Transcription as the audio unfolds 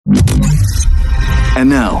And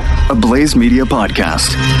now, a Blaze Media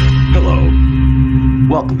podcast. Hello.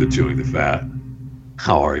 Welcome to Chewing the Fat.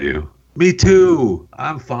 How are you? Me too.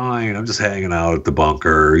 I'm fine. I'm just hanging out at the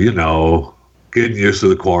bunker, getting used to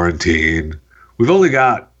the quarantine. We've only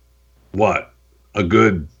got, a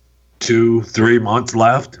good 2-3 months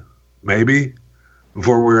left, maybe,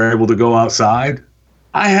 before we're able to go outside.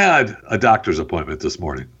 I had a doctor's appointment this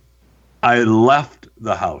morning. I left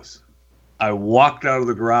the house. I walked out of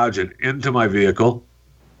the garage and into my vehicle.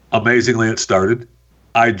 Amazingly, it started.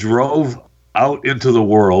 I drove out into the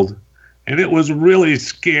world, and it was really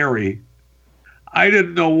scary. I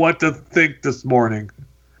didn't know what to think this morning.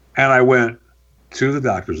 And I went to the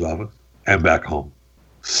doctor's office and back home.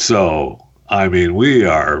 So, we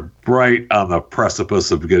are right on the precipice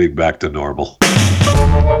of getting back to normal.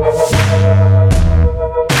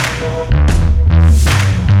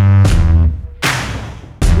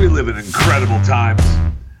 We live in incredible times.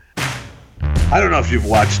 I don't know if you've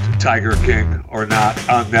watched Tiger King or not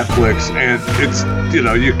on Netflix, and it's,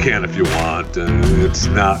 you can if you want. It's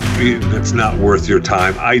not worth your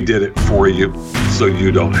time. I did it for you, so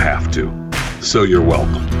you don't have to. So you're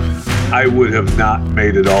welcome. I would have not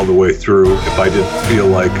made it all the way through if I didn't feel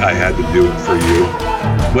like I had to do it for you.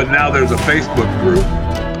 But now there's a Facebook group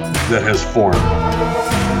that has formed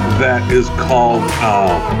that is called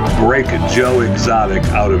Break Joe Exotic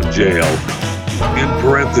Out of Jail. In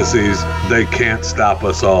parentheses, they can't stop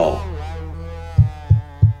us all.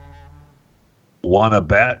 Wanna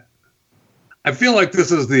bet? I feel like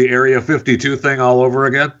this is the Area 52 thing all over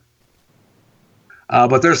again.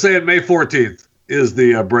 But they're saying May 14th is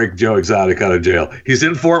the Break Joe Exotic Out of Jail. He's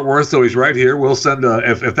in Fort Worth, so he's right here. We'll send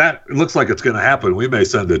if that looks like it's going to happen, we may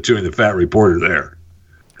send a Chewing the Fat reporter there.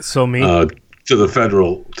 So me? To the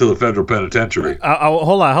federal penitentiary.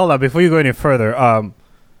 Hold on. Before you go any further,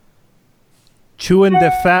 Chewing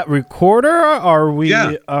the Fat recorder? Are we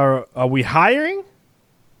hiring?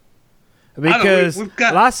 Because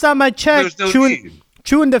last time I checked,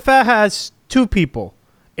 Chewing the Fat has two people,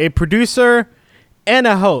 a producer and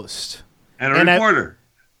a host. And a reporter.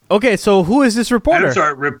 Okay, so who is this reporter? I'm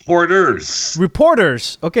sorry, reporters.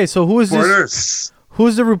 Reporters. Okay, so who is this?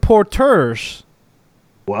 Who's the reporters?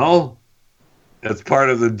 Well, that's part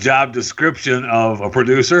of the job description of a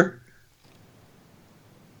producer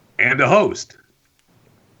and a host.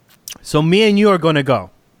 So me and you are going to go.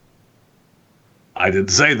 I didn't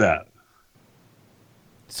say that.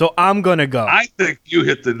 So I'm going to go. I think you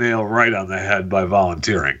hit the nail right on the head by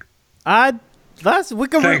volunteering. Thank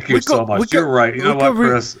you so much. You're right. You know what,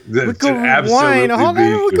 Chris? We can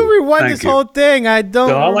rewind this whole thing.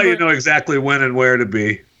 So I'll let you know exactly when and where to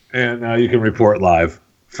be, and you can report live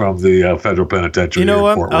from the federal penitentiary. You know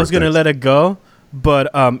what? I was going to let it go, but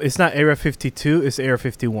it's not Area 52. It's Area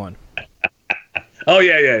 51. Oh,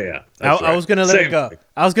 yeah. I was going to let it go.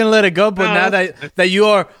 I was going to let it go, but now that you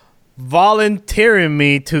are volunteering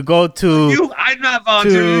me to go to... I'm not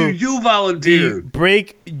volunteering. You volunteered.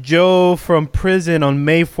 Break Joe from prison on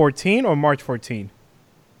May 14 or March 14?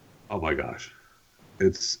 Oh, my gosh.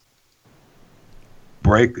 It's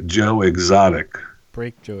Break Joe Exotic.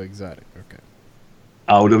 Break Joe Exotic. Okay.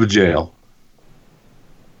 Out of jail.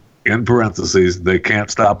 In parentheses, they can't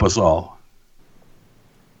stop us all.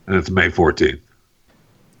 And it's May 14th.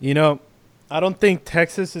 I don't think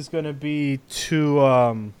Texas is going to be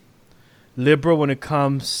too liberal when it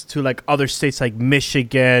comes to like other states like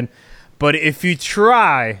Michigan. But if you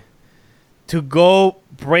try to go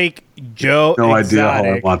break Joe No Exotic, idea how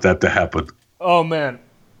I want that to happen. Oh, man.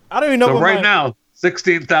 I don't even know. So right now,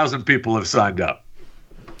 16,000 people have signed up.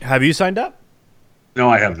 Have you signed up? No,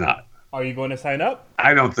 I have not. Are you going to sign up?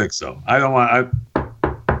 I don't think so. I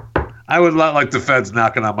would not like the feds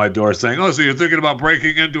knocking on my door saying, "Oh, so you're thinking about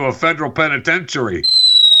breaking into a federal penitentiary?"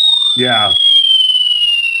 Yeah.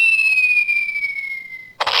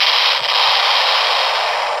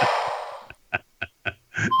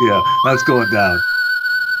 Yeah, that's going down.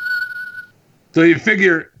 So you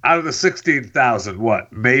figure out of the 16,000,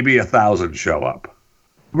 maybe 1,000 show up,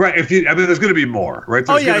 right? There's going to be more, right?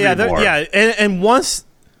 And once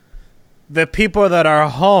the people that are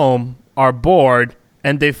home are bored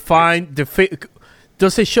and they find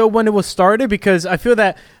does it show when it was started? Because I feel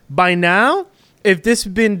that by now, if this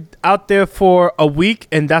has been out there for a week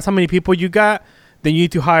and that's how many people you got, then you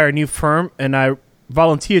need to hire a new firm, and I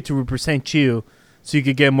volunteer to represent you so you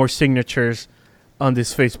could get more signatures on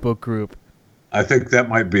this Facebook group. I think that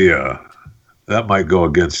might go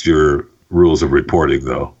against your rules of reporting,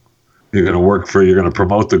 though. You're going to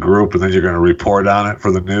promote the group, and then you're going to report on it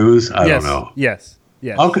for the news? I don't know. Yes.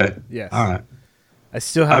 Okay. Yes. All right. I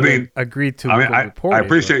still haven't agreed to report. I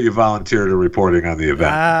appreciate you volunteering to reporting on the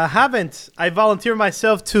event. Haven't. I volunteer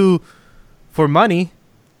myself for money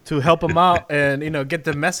to help them out and get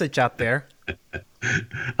the message out there.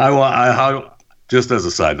 Just as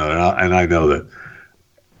a side note, and I know that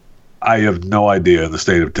I have no idea in the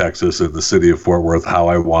state of Texas and the city of Fort Worth how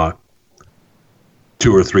I want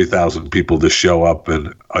 2,000 or 3,000 people to show up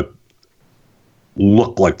and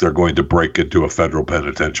look like they're going to break into a federal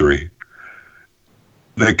penitentiary.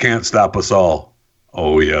 They can't stop us all.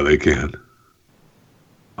 Oh yeah, they can.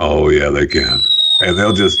 Oh yeah, they can. And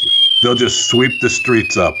they'll just sweep the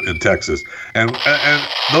streets up in Texas. And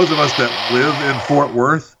those of us that live in Fort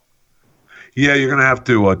Worth, yeah, you're gonna have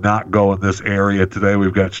to not go in this area today.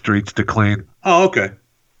 We've got streets to clean. Oh, okay.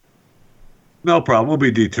 No problem. We'll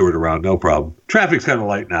be detoured around. No problem. Traffic's kind of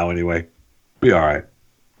light now anyway. Be all right.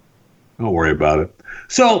 Don't worry about it.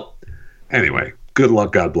 So, anyway, good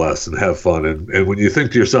luck, God bless, and have fun. And when you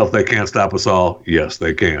think to yourself, they can't stop us all, yes,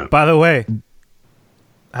 they can. By the way,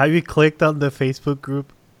 have you clicked on the Facebook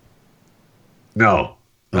group? No,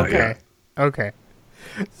 not yet. Okay.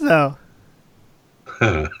 So,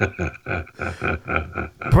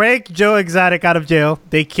 break Joe Exotic out of jail.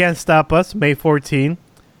 They can't stop us, May 14.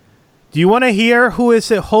 Do you want to hear who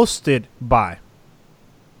is it hosted by?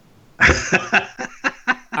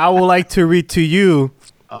 I would like to read to you.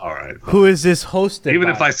 All right. Who is this hosted Even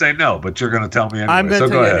by? if I say no, but you're going to tell me anyway. I'm going to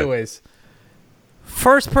tell you ahead. anyways.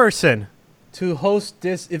 First person to host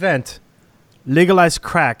this event, legalize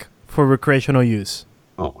crack for recreational use.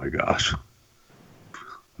 Oh, my gosh.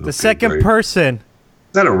 The second person.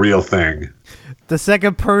 Is that a real thing? The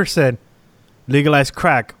second person, legalize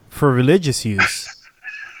crack for religious use.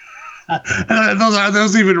 Are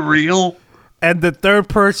those even real? And the third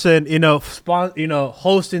person,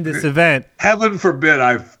 hosting this event. Heaven forbid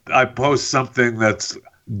I post something that's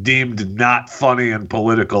deemed not funny and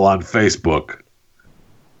political on Facebook.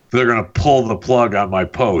 They're going to pull the plug on my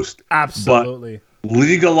post. Absolutely. But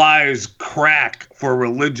legalize crack for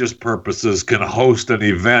religious purposes can host an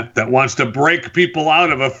event that wants to break people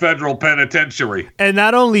out of a federal penitentiary. And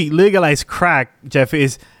not only legalize crack, Jeff,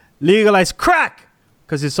 is legalize crack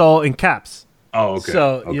because it's all in caps. Oh, okay.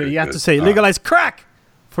 So you have to say legalize crack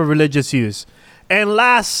for religious use. And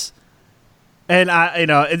last, and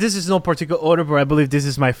this is no particular order, but I believe this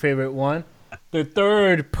is my favorite one. The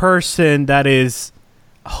third person that is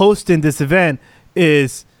hosting this event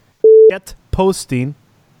is Get Posting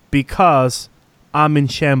Because I'm in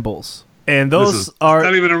Shambles. And those are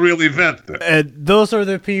not even a real event. And those are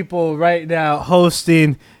the people right now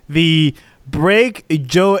hosting the Break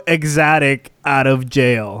Joe Exotic Out of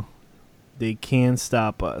Jail. They can't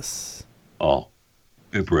stop us. Oh,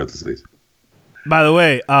 in parentheses. By the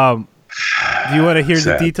way, do you want to hear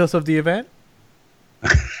the details of the event?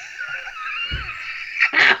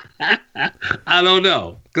 I don't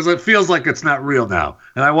know, because it feels like it's not real now,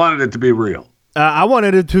 and I wanted it to be real. I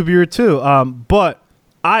wanted it to be real too. But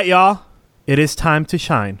y'all, it is time to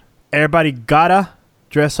shine. Everybody gotta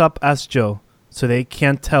dress up as Joe so they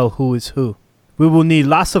can't tell who is who. We will need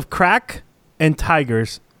lots of crack and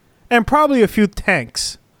tigers. And probably a few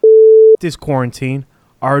tanks. This quarantine,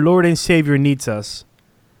 our Lord and Savior needs us.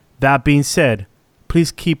 That being said, please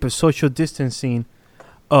keep a social distancing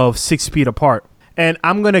of 6 feet apart. And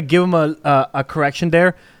I'm going to give him a correction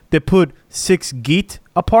there. They put 6 feet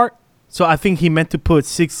apart. So I think he meant to put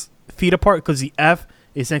 6 feet apart because the F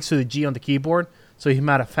is next to the G on the keyboard. So he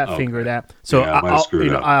might have fat fingered that. So yeah,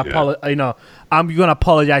 I'm going to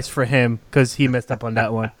apologize for him because he messed up on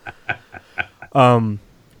that one.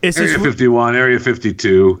 Area 51, Area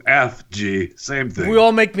 52, FG, same thing. We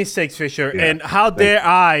all make mistakes, Fisher. Yeah. And how dare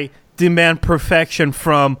I demand perfection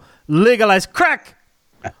from legalized crack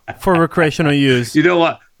for recreational use? You don't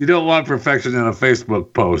want perfection in a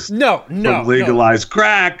Facebook post. No. From legalized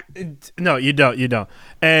crack. No, you don't.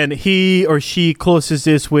 And he or she closes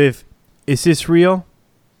this with, is this real?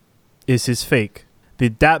 Is this fake?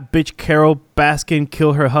 Did that bitch Carol Baskin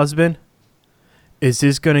kill her husband? Is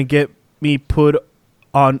this going to get me put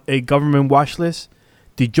on a government watch list?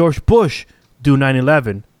 Did George Bush do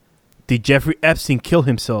 9/11? Did Jeffrey Epstein kill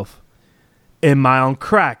himself? Am I on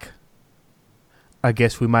crack? I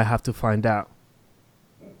guess we might have to find out.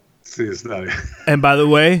 See, it's not. And by the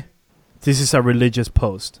way, this is a religious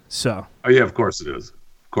post, so. Oh yeah, of course it is.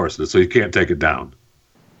 Of course it is. So you can't take it down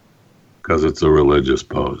because it's a religious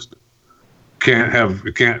post.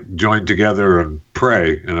 You can't join together and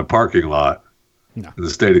pray in a parking lot. No. In the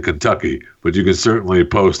state of Kentucky, but you can certainly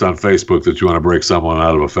post on Facebook that you want to break someone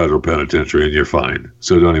out of a federal penitentiary and you're fine.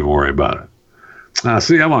 So don't even worry about it.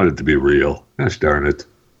 See, I wanted it to be real. Gosh darn it.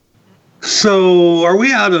 So, are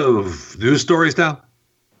we out of news stories now?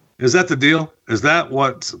 Is that the deal? Is that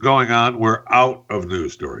what's going on? We're out of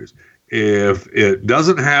news stories. If it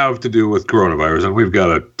doesn't have to do with coronavirus, and we've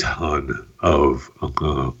got a ton of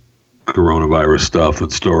coronavirus stuff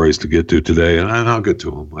and stories to get to today, and I'll get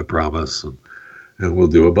to them, I promise, and we'll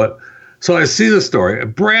do it. But so I see the story, a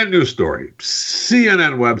brand new story,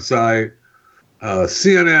 CNN website,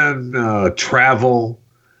 CNN travel,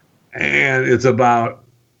 and it's about,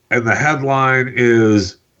 and the headline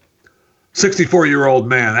is 64-year-old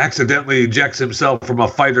man accidentally ejects himself from a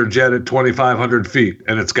fighter jet at 2,500 feet,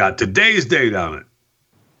 and it's got today's date on it.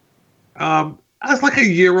 That's like a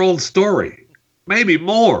year-old story, maybe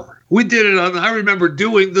more. We did it on, I remember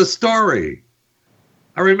doing the story.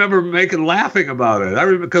 I remember laughing about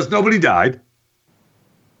it. Because nobody died.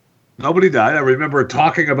 Nobody died. I remember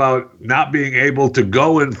talking about not being able to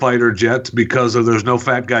go in fighter jets because there's no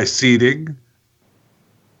fat guy seating.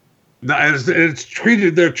 It's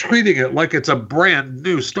treated. They're treating it like it's a brand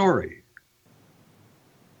new story.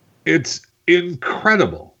 It's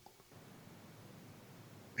incredible.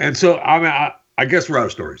 And so I guess we're out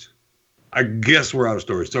of stories.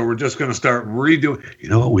 So we're just going to start redoing. You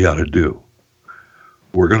know what we ought to do?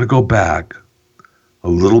 We're going to go back a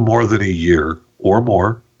little more than a year or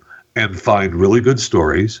more and find really good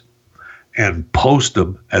stories and post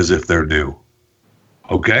them as if they're new.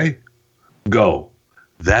 Okay? Go.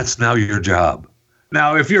 That's now your job.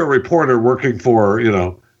 Now, if you're a reporter working for,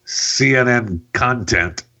 CNN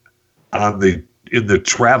content in the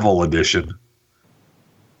travel edition,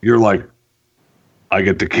 you're like, I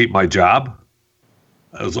get to keep my job?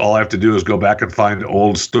 All I have to do is go back and find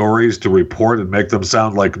old stories to report and make them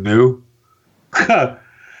sound like new?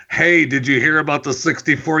 Hey, did you hear about the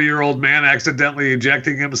 64-year-old man accidentally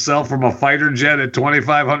ejecting himself from a fighter jet at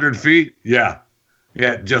 2,500 feet? Yeah,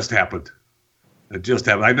 it just happened.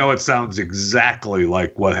 I know it sounds exactly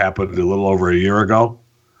like what happened a little over a year ago,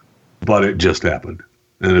 but it just happened.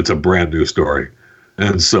 And it's a brand new story.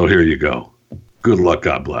 And so here you go. Good luck,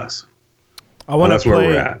 God bless. That's where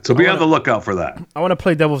we're at. So be on the lookout for that. I want to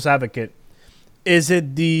play devil's advocate. Is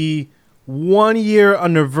it the 1 year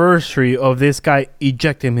anniversary of this guy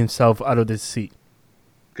ejecting himself out of this seat?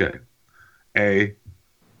 Okay. A,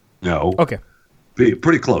 no. Okay. B,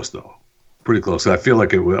 pretty close, though. Pretty close. I feel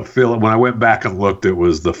like when I went back and looked, it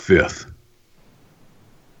was the 5th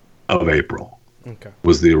of April. Okay.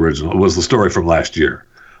 Was the story from last year.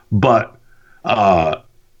 But that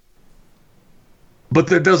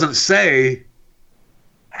doesn't say,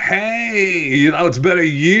 hey, it's been a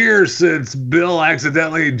year since Bill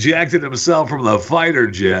accidentally ejected himself from the fighter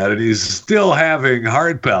jet and he's still having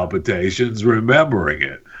heart palpitations remembering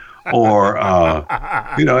it. Or,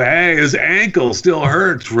 hey, his ankle still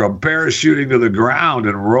hurts from parachuting to the ground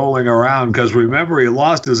and rolling around because remember he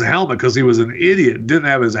lost his helmet because he was an idiot and didn't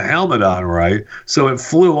have his helmet on right. So it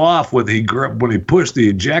flew off when he pushed the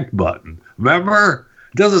eject button. Remember?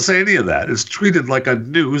 It doesn't say any of that. It's treated like a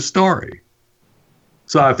news story.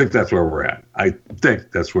 So I think that's where we're at.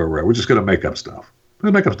 We're just going to make up stuff.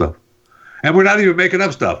 And we're not even making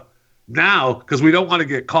up stuff now because we don't want to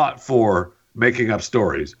get caught for making up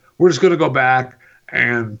stories. We're just going to go back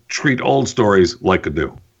and treat old stories like a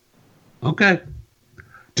new. Okay.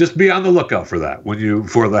 Just be on the lookout for that.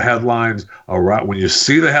 For the headlines, when you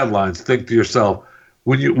see the headlines, think to yourself,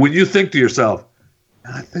 when you think to yourself,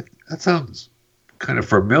 I think that sounds kind of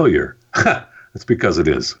familiar. That's because it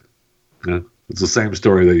is. Yeah? It's the same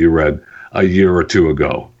story that you read a year or two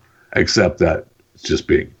ago, except that it's just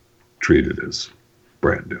being treated as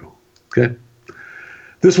brand new. Okay.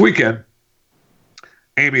 This weekend,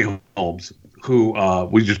 Amy Holmes, who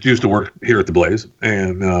we just used to work here at the Blaze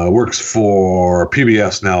and works for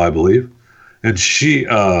PBS now, I believe, and she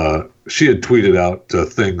had tweeted out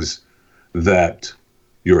things that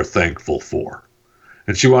you're thankful for,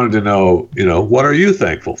 and she wanted to know, what are you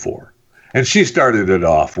thankful for? And she started it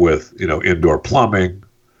off with, indoor plumbing,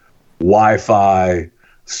 Wi-Fi,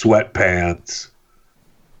 sweatpants.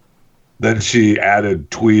 Then she added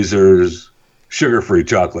tweezers, sugar-free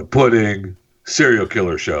chocolate pudding, serial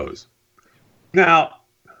killer shows. Now,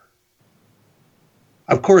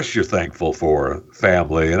 of course you're thankful for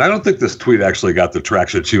family. And I don't think this tweet actually got the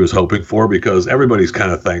traction she was hoping for because everybody's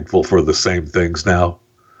kind of thankful for the same things now.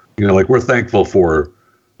 We're thankful for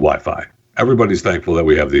Wi-Fi. Everybody's thankful that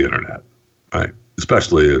we have the internet, right?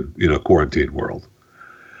 Especially in, quarantine world.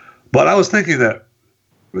 But I was thinking that,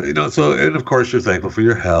 and of course you're thankful for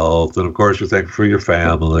your health. And of course you're thankful for your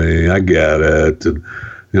family. I get it. And,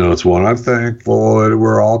 it's one I'm thankful that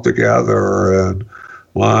we're all together and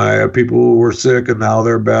my people were sick and now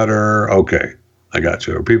they're better. Okay. I got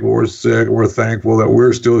you. People were sick. We're thankful that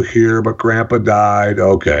we're still here, but Grandpa died.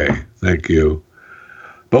 Okay, thank you.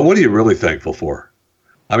 But what are you really thankful for?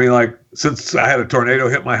 I mean, like, since I had a tornado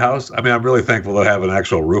hit my house, I mean, I'm really thankful to have an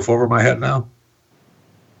actual roof over my head now.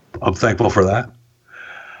 I'm thankful for that.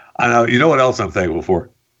 I know. You know what else I'm thankful for?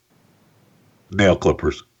 Nail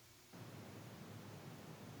clippers.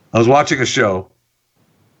 I was watching a show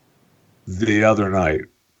the other night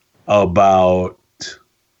about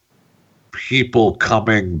people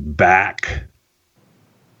coming back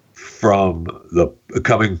from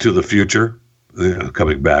coming to the future.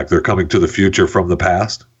 Coming back. They're coming to the future from the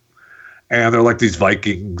past. And they're like these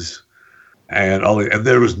Vikings and and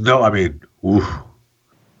there was no, I mean,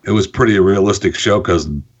 it was pretty a realistic show because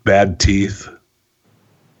bad teeth.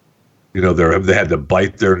 You know, they had to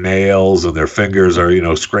bite their nails and their fingers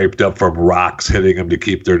are, scraped up from rocks hitting them to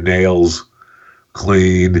keep their nails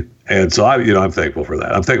clean. And so I'm thankful for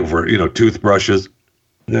that. I'm thankful for, toothbrushes.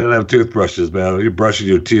 They didn't have toothbrushes, man. You're brushing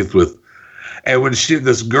your teeth with, and when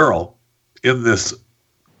this girl in this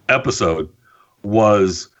episode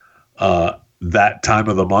was that time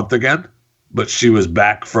of the month again, but she was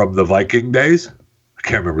back from the Viking days. I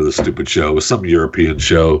can't remember the stupid show. It was some European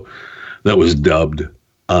show that was dubbed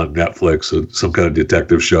on Netflix, some kind of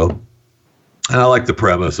detective show. And I liked the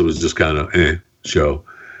premise. It was just kind of show.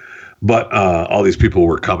 But all these people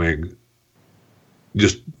were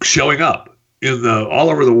just showing up all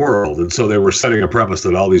over the world. And so they were setting a premise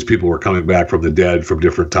that all these people were coming back from the dead from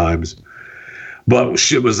different times. But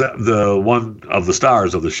she was the one of the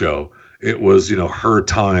stars of the show. It was, her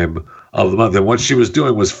time of the month. And what she was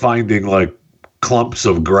doing was finding like clumps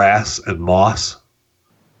of grass and moss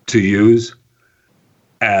to use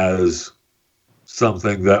as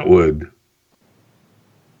something that would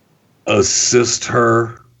assist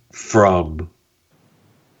her from,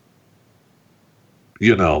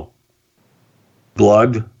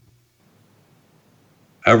 blood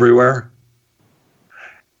everywhere.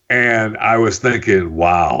 And I was thinking,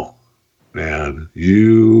 wow, man,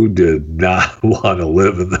 you did not want to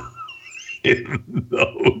live in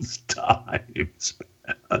those times, man.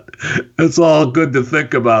 It's all good to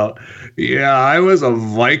think about. Yeah, I was a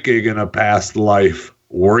Viking in a past life.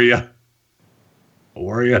 Were you?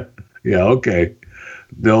 Yeah, okay.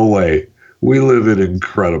 No way. We live in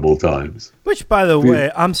incredible times. Which, by the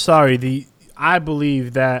way, I'm sorry. I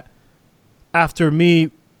believe that after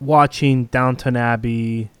me watching Downton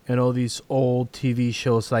Abbey and all these old TV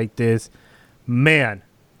shows like this, man,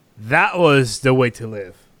 that was the way to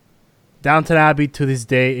live. Downton Abbey to this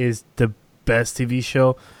day is the best TV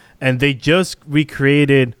show, and they just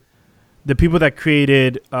recreated. The people that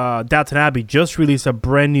created Downton Abbey just released a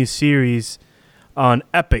brand new series on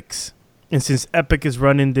Epix, and since Epic is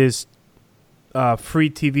running this free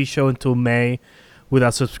TV show until May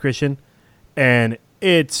without subscription, and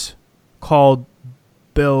it's called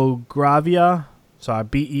Belgravia. Sorry,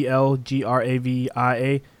 Belgravia.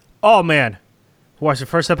 Oh man, watched the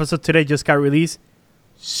first episode today. Just got released.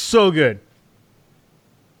 So good.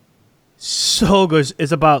 So good.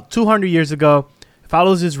 It's about 200 years ago. It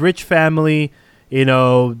follows this rich family.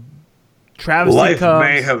 Travis. Life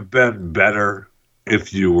may have been better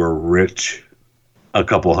if you were rich a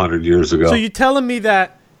couple hundred years ago. So you're telling me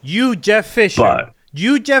that Jeff Fisher,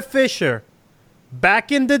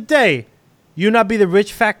 back in the day, you not be the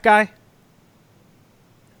rich fat guy?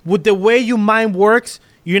 With the way your mind works,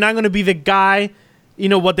 you're not going to be the guy,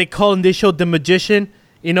 what they call in this show, the magician.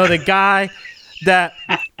 The guy that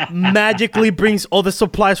magically brings all the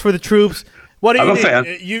supplies for the troops. What do you need? Fan.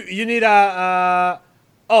 You need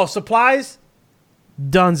supplies?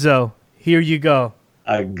 Dunzo. Here you go.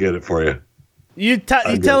 I can get it for you. You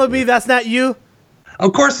telling me that's not you?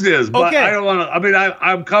 Of course it is, but okay. I don't want to. I mean,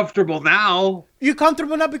 I'm comfortable now. You're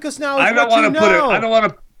comfortable now because now I don't want to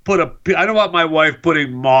I don't want my wife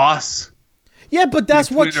putting moss. Yeah, but that's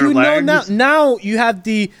what you know now. Now you have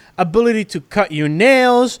the ability to cut your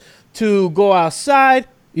nails, to go outside.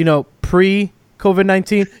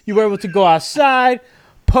 Pre-COVID-19, you were able to go outside.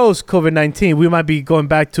 Post-COVID-19, we might be going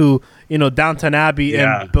back to Downton Abbey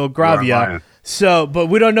and Belgravia. So, but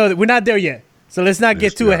we don't know that we're not there yet. So let's not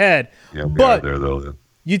get too ahead. Yeah, we but are there though. Then.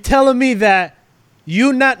 You telling me that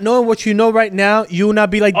you not knowing what you know right now, you will not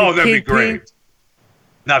be like the that'd be great.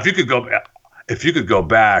 Now, if you could go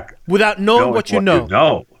back without knowing what you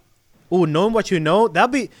know. Oh, knowing what you know,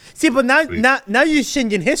 that'd be but now you're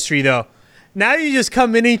changing history though. Now you just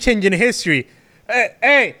come in and changing history.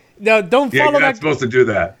 Hey, no, don't follow that. You're not supposed to do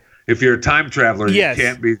that. If you're a time traveler, you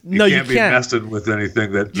can't be messing with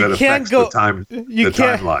anything that affects the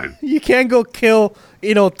timeline. You can't go kill,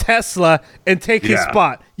 Tesla and take his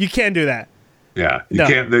spot. You can't do that. Yeah, No.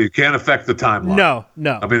 you can't affect the timeline.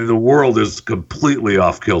 No. I mean, the world is completely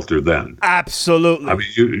off kilter then. Absolutely. I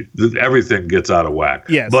mean, everything gets out of whack.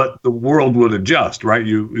 Yes. But the world would adjust, right?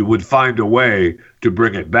 You would find a way to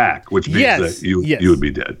bring it back, which means that you would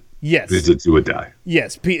be dead. Yes. It means that you would die.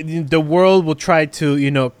 Yes. The world will try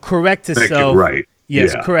to, correct itself. Make it right.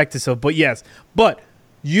 Yes, Yeah. correct itself. But yes. But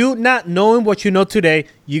you not knowing what you know today,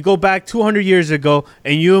 you go back 200 years ago,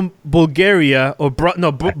 and you in Bulgaria or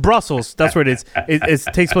Brussels. That's where it is. It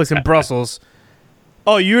takes place in Brussels.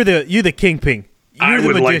 Oh, you're the kingpin. You're the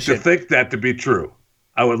would magician. like to think that to be true.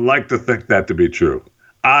 I would like to think that to be true.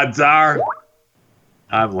 Odds are,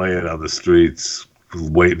 I'm laying on the streets,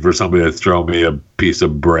 waiting for somebody to throw me a piece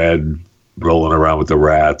of bread, rolling around with the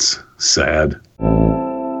rats. Sad.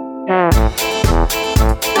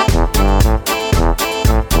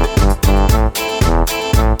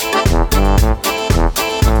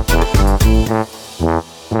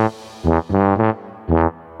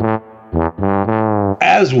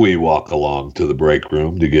 As we walk along to the break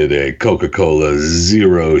room to get a Coca-Cola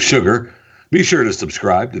Zero Sugar, be sure to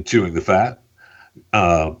subscribe to Chewing the Fat.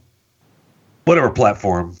 Whatever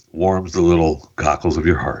platform warms the little cockles of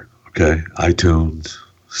your heart, okay? iTunes,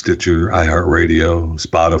 Stitcher, iHeartRadio,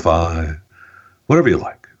 Spotify, whatever you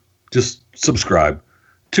like. Just subscribe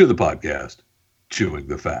to the podcast, Chewing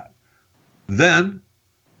the Fat. Then,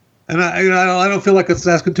 and I don't feel like it's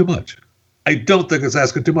asking too much. I don't think it's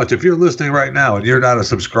asking too much. If you're listening right now and you're not a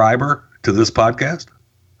subscriber to this podcast,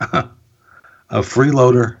 a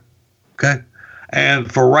freeloader, okay?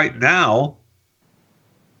 And for right now,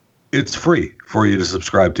 it's free for you to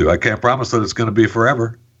subscribe to. I can't promise that it's going to be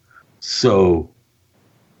forever. So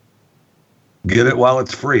get it while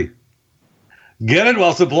it's free. Get it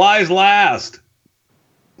while supplies last.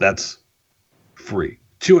 That's free.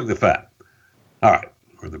 Chewing the Fat. All right.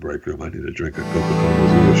 We're in the break room. I need a drink of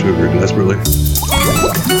Coca-Cola Zero Sugar desperately.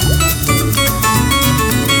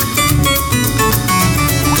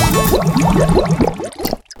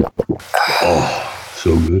 Oh,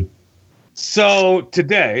 so good. So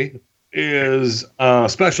today is a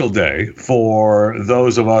special day for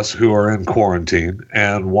those of us who are in quarantine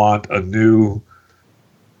and want a new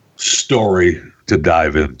story to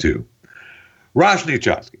dive into. Roshni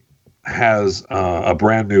Chokshi has a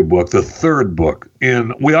brand new book, the third book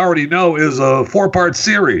in, we already know is a 4-part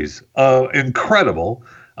series, incredible.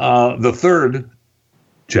 The third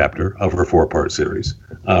chapter of her 4-part series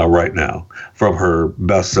right now from her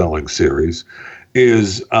best-selling series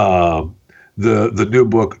is the new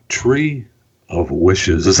book, Tree of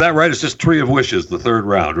Wishes. Is that right? It's just Tree of Wishes, the third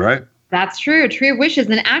round, right? That's true. Tree of Wishes.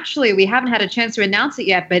 And actually, we haven't had a chance to announce it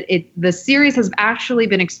yet, but the series has actually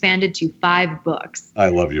been expanded to 5 books. I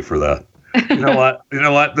love you for that. You know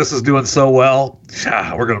what? This is doing so well.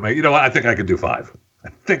 We're going to make, I think I can do 5.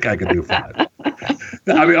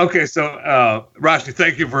 I mean, okay. So, Roshni,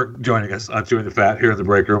 thank you for joining us on Chewing the Fat here in the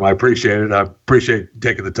break room. I appreciate it. I appreciate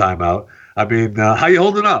taking the time out. I mean, how you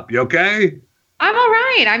holding up? You okay? I'm all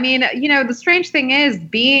right. I mean, the strange thing is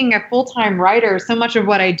being a full-time writer, so much of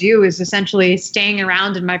what I do is essentially staying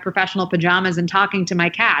around in my professional pajamas and talking to my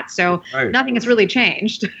cat. So Nothing has really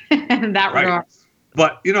changed in that regard.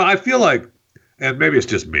 But, I feel like, and maybe it's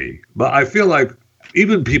just me, but I feel like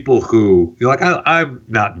even people who,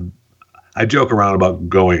 I joke around about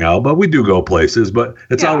going out, but we do go places, but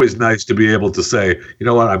it's always nice to be able to say, you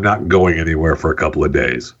know what, I'm not going anywhere for a couple of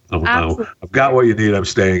days. I've got what you need. I'm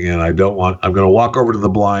staying in. I'm going to walk over to the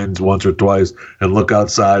blinds once or twice and look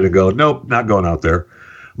outside and go, nope, not going out there.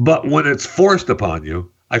 But when it's forced upon you,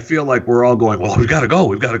 I feel like we're all going, well, we've got to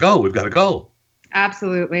go.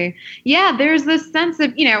 Absolutely. Yeah, there's this sense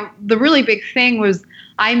of, the really big thing was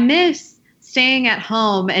I miss staying at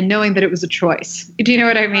home and knowing that it was a choice. Do you know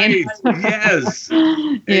what I mean? Right. Yes.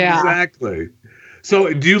 Yeah. Exactly.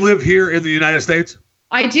 So do you live here in the United States?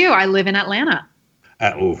 I do. I live in Atlanta.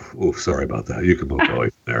 Sorry about that. You can move away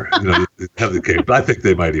from there. You have the cape. I think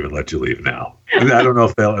they might even let you leave now. I don't know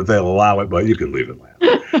if they'll allow it, but you can leave Atlanta.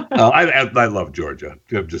 I love Georgia.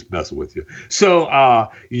 I'm just messing with you. So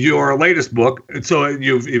your latest book. So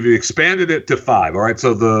you've expanded it to 5. All right.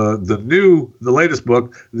 So the latest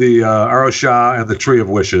book, the Aro Shah and the Tree of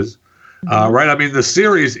Wishes. Right. I mean, the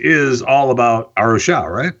series is all about Aro Shah,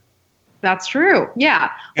 right? That's true. Yeah.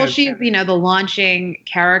 Well, she's, the launching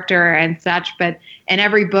character and such, but in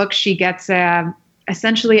every book she gets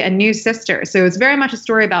essentially a new sister. So it's very much a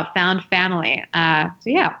story about found family. So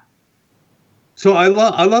yeah. So I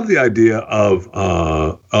love the idea of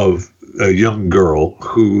a young girl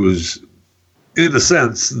who's, in a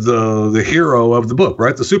sense, the hero of the book,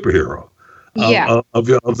 right? The superhero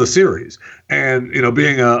of the series, and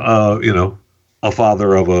being a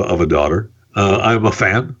father of a daughter. I'm a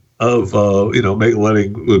fan of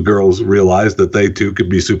letting the girls realize that they too can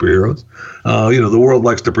be superheroes. The world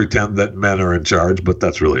likes to pretend that men are in charge, but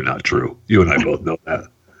that's really not true. You and I both know that.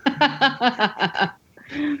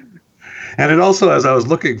 And it also, as I was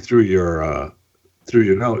looking through your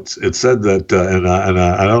notes, it said that, and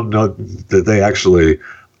I don't know that they actually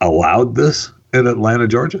allowed this in Atlanta,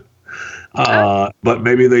 Georgia. But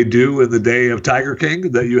maybe they do in the day of Tiger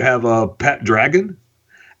King, that you have a pet dragon.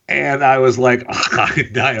 And I was like,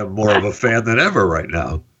 I am more of a fan than ever right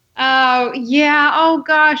now. Oh, yeah. Oh,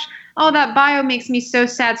 gosh. Oh, that bio makes me so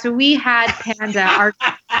sad. So we had Panda.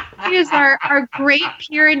 He is our Great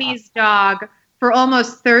Pyrenees dog for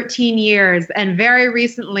almost 13 years. And very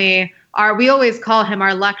recently, we always call him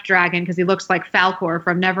our luck dragon because he looks like Falcor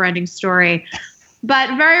from Neverending Story.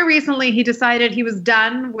 But very recently, he decided he was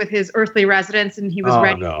done with his earthly residence and he was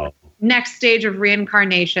ready for the next stage of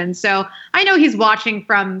reincarnation. So I know he's watching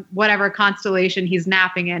from whatever constellation he's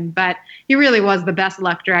napping in, but he really was the best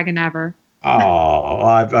luck dragon ever. Oh,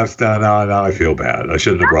 now I feel bad. I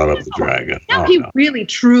shouldn't have brought up the dragon. He really,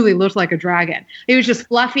 truly looked like a dragon. He was just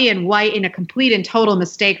fluffy and white and a complete and total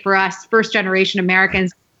mistake for us first-generation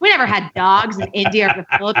Americans. We never had dogs in India or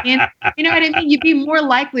the Philippines. You know what I mean? You'd be more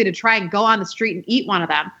likely to try and go on the street and eat one of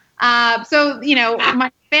them. So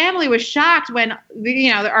my family was shocked when, me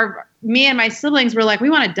and my siblings were like, we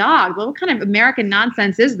want a dog. Well, what kind of American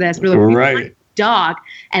nonsense is this? We're like, we want a dog.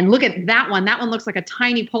 And look at that one. That one looks like a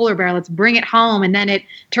tiny polar bear. Let's bring it home. And then it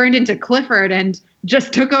turned into Clifford and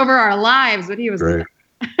just took over our lives. But he was great.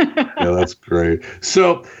 Yeah, that's great.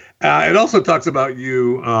 So it also talks about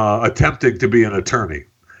you attempting to be an attorney.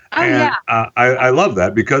 Oh, and I love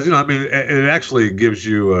that because, it actually gives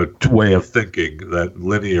you a way of thinking, that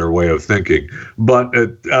linear way of thinking. But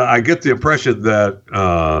I get the impression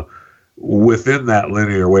that within that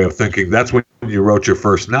linear way of thinking, that's when you wrote your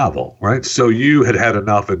first novel, right? So you had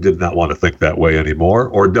enough and did not want to think that way anymore,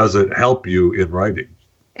 or does it help you in writing?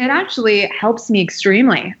 It actually helps me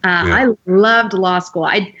extremely. I loved law school.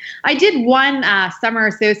 I did one summer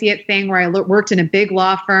associate thing where I worked in a big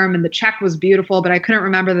law firm and the check was beautiful, but I couldn't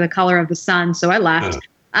remember the color of the sun, so I left.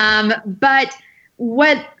 But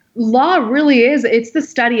what law really is, it's the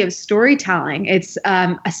study of storytelling. It's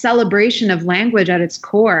a celebration of language at its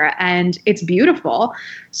core, and it's beautiful.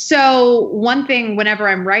 So one thing, whenever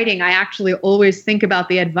I'm writing, I actually always think about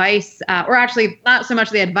the advice, or actually not so much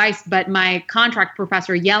the advice, but my contract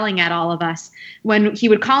professor yelling at all of us. When he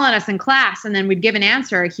would call on us in class and then we'd give an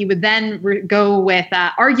answer, he would then go with,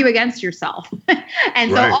 argue against yourself.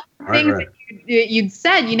 And so all the things that you'd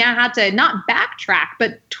said, you now had to not backtrack,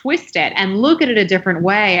 but twist it and look at it a different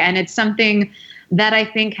way. And it's something that I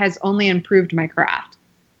think has only improved my craft.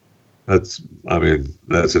 That's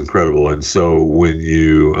incredible. And so when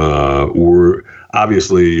you were,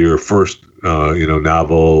 obviously your first,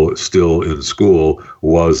 novel still in school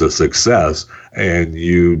was a success, and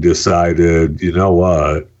you decided, you know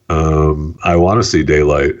what, I want to see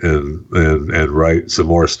daylight and write some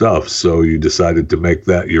more stuff. So you decided to make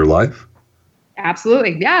that your life?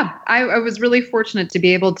 Absolutely. Yeah. I was really fortunate to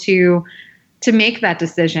be able to make that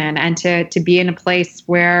decision and to be in a place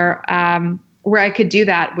where I could do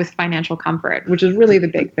that with financial comfort, which is really the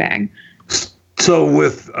big thing. So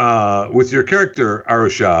with your character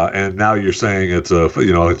Arusha, and now you're saying it's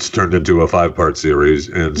turned into a 5-part series,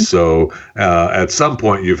 and so at some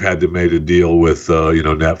point you've had to make a deal with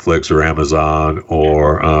Netflix or Amazon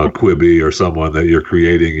or Quibi or someone that you're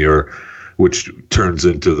creating which turns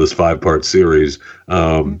into this 5-part series.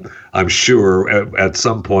 I'm sure at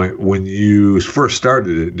some point when you first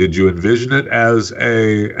started it, did you envision it as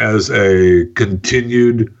a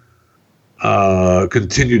continued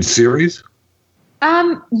series?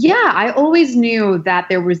 Yeah, I always knew that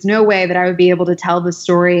there was no way that I would be able to tell the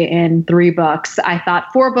story in 3 books. I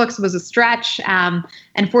thought 4 books was a stretch. And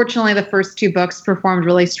fortunately, the first 2 books performed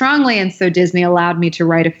really strongly. And so Disney allowed me to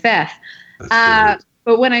write a 5th.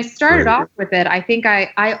 But when I started off with it, I think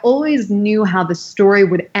I always knew how the story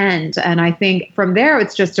would end. And I think from there,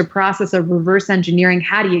 it's just a process of reverse engineering.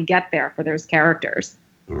 How do you get there for those characters?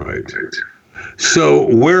 Right.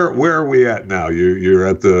 So where are we at now? You're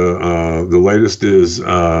at the latest is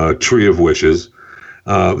Tree of Wishes,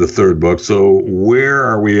 the 3rd book. So where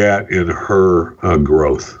are we at in her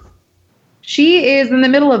growth? She is in the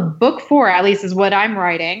middle of book 4, at least is what I'm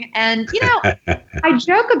writing. And, I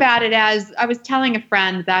joke about it as I was telling a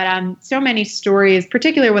friend that so many stories,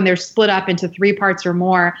 particularly when they're split up into 3 parts or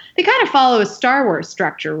more, they kind of follow a Star Wars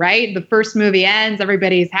structure, right? The first movie ends,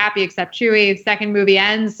 everybody's happy except Chewie. Second movie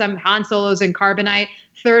ends, some Han Solo's in carbonite.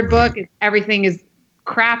 3rd book, everything is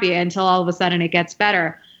crappy until all of a sudden it gets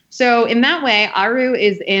better. So in that way, Aru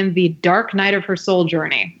is in the dark night of her soul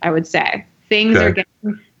journey, I would say. Things are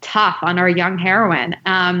getting tough on our young heroine.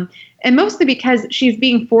 And mostly because she's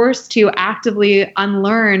being forced to actively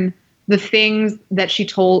unlearn the things that she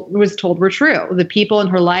was told were true. The people in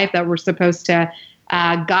her life that were supposed to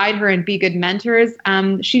guide her and be good mentors,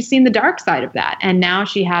 she's seen the dark side of that. And now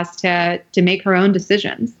she has to make her own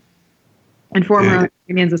decisions and form her own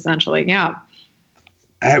opinions, essentially. Yeah.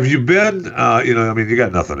 Have you been, you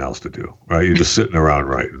got nothing else to do, right? You're just sitting around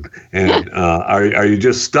writing. And are you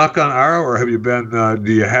just stuck on Arrow, or have you been,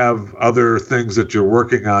 do you have other things that you're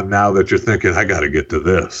working on now that you're thinking, I got to get to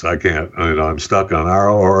this? I can't, I'm stuck on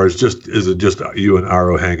Arrow, or is it just you and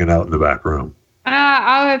Arrow hanging out in the back room?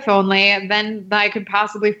 If only. Then I could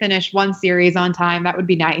possibly finish one series on time. That would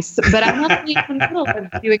be nice. But I'm lucky in the middle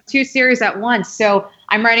of doing 2 series at once. So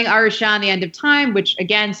I'm writing Arusha, The End of Time, which,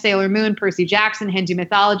 again, Sailor Moon, Percy Jackson, Hindu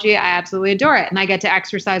mythology. I absolutely adore it. And I get to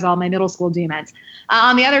exercise all my middle school demons.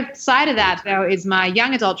 On the other side of that, though, is my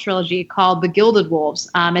young adult trilogy called The Gilded Wolves.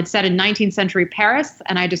 It's set in 19th century Paris.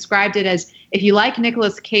 And I described it as, if you like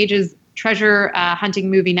Nicolas Cage's treasure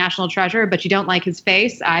hunting movie National Treasure, but you don't like his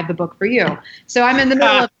face, I have the book for you. So I'm in the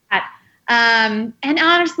middle of that. And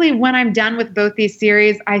honestly, when I'm done with both these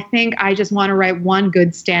series, I think I just want to write one good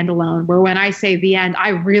standalone where when I say the end, I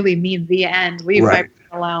really mean the end. Leave my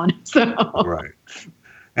alone. So. Right.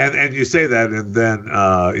 And you say that, and then,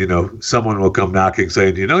 someone will come knocking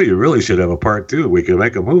saying, you really should have a part 2. We could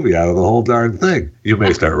make a movie out of the whole darn thing. You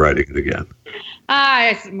may start writing it again.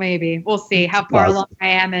 Maybe. We'll see how far along I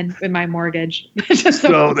am in my mortgage.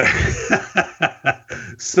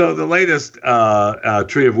 So the latest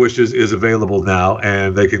Tree of Wishes is available now,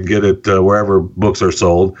 and they can get it wherever books are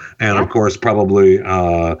sold. And, of course, probably,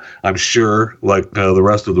 I'm sure, like the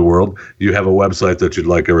rest of the world, you have a website that you'd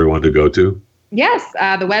like everyone to go to. Yes,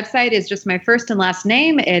 the website is just my first and last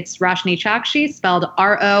name. It's Roshni Chokshi, spelled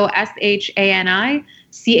ROSHANI.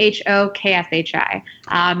 CHOKSHI.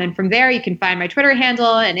 And from there, you can find my Twitter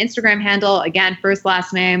handle and Instagram handle, again, first,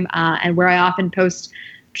 last name, and where I often post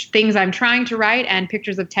things I'm trying to write and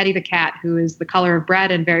pictures of Teddy the cat, who is the color of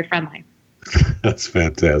bread and very friendly. That's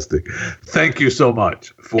fantastic. Thank you so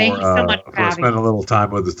much for spending a little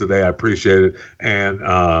time with us today. I appreciate it. And,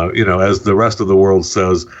 as the rest of the world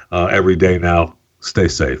says every day now, stay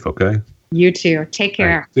safe, okay? You too. Take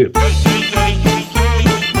care. See you.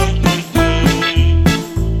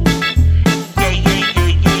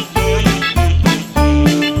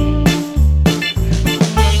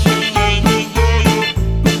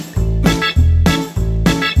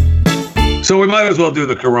 So we might as well do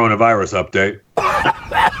the coronavirus update.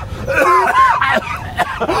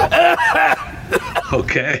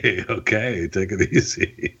 Okay, take it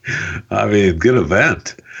easy. Good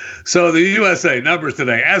event. So the USA numbers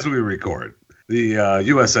today, as we record, the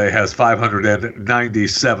USA has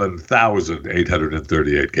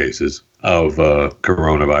 597,838 cases of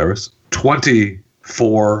coronavirus,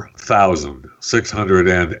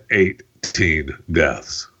 24,618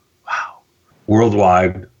 deaths. Wow.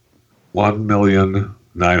 Worldwide,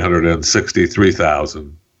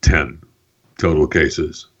 1,963,010 total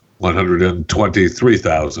cases,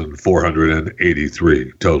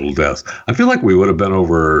 123,483 total deaths. I feel like we would have been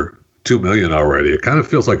over 2 million already. It kind of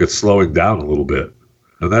feels like it's slowing down a little bit.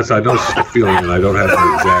 And I know it's just a feeling, and I don't have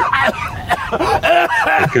the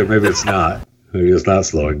exact. Okay, maybe it's not. Maybe it's not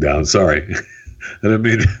slowing down. Sorry. I didn't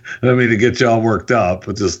mean to get you all worked up,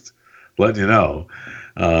 but just letting you know.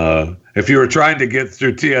 If you were trying to get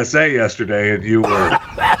through TSA yesterday and you were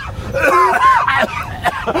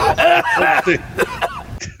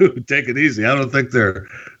dude, take it easy. I don't think they're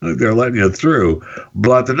letting you through.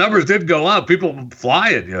 But the numbers did go up. People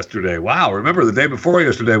flying yesterday. Wow. Remember the day before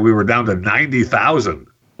yesterday we were down to 90,000.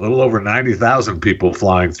 A little over 90,000 people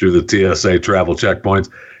flying through the TSA travel checkpoints.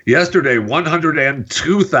 Yesterday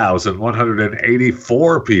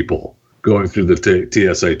 102,184 people going through the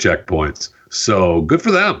TSA checkpoints. So good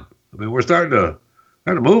for them. We're starting to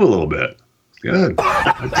move a little bit. Good.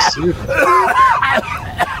 Good to see it.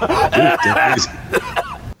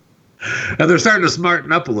 And they're starting to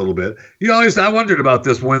smarten up a little bit. I wondered about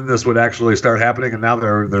this, when this would actually start happening, and now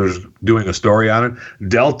they're doing a story on it.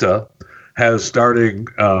 Delta is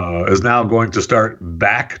now going to start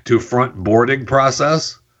back to front boarding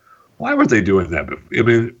process. Why were they doing that?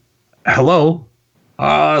 Hello.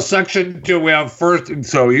 Section 2, we have first.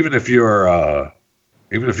 So even if you're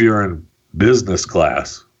in business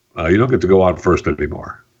class, you don't get to go on first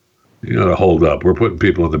anymore. You got to hold up. We're putting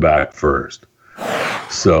people in the back first.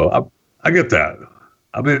 So I get that.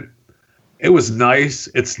 It was nice.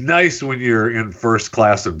 It's nice when you're in first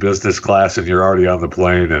class and business class and you're already on the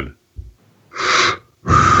plane and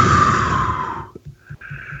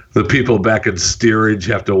The people back in steerage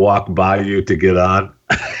have to walk by you to get on.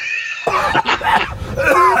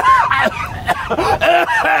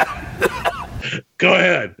 Go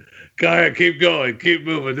ahead. Keep going. Keep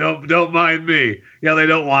moving. Don't mind me. Yeah, they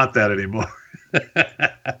don't want that anymore.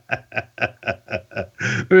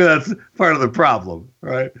 Maybe that's part of the problem,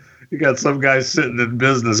 right? You got some guy sitting in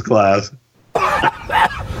business class.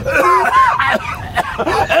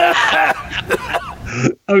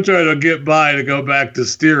 I'm trying to get by to go back to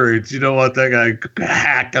steerage. You don't want that guy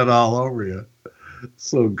hacking all over you.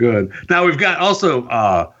 So good. Now we've got also,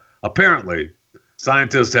 apparently,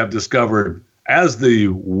 scientists have discovered as the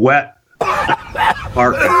wet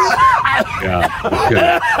markets,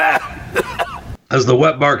 as the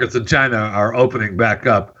wet markets in China are opening back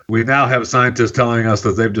up, we now have scientists telling us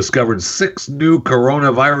that they've discovered 6 new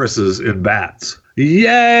coronaviruses in bats. Yay!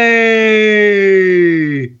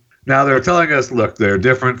 Now they're telling us, look, they're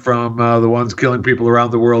different from the ones killing people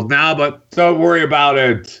around the world now, but don't worry about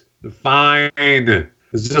it. They're fine.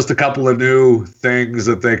 It's just a couple of new things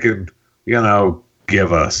that they can,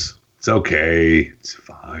 give us. It's okay. It's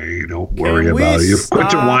fine. Don't worry about it. You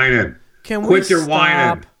quit your whining. Quit your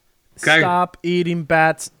whining. Okay? Stop eating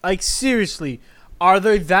bats. Like, seriously, are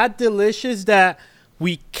they that delicious that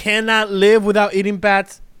we cannot live without eating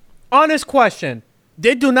bats? Honest question.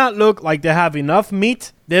 They do not look like they have enough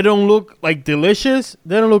meat. They don't look like delicious.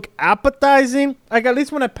 They don't look appetizing. Like, at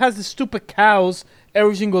least when I pass the stupid cows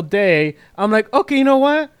every single day, I'm like, okay, you know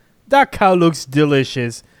what? That cow looks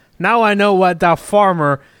delicious. Now I know what that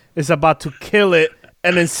farmer is about to kill it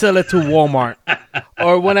and then sell it to Walmart.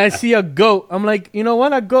 Or when I see a goat, I'm like, you know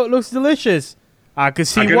what? A goat looks delicious. I can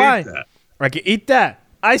see why. I can eat that.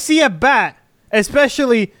 I see a bat,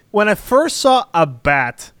 especially when I first saw a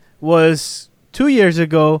bat was 2 years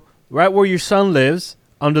ago, right where your son lives,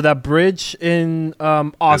 under that bridge in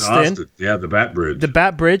Austin. Yeah, the Bat Bridge. The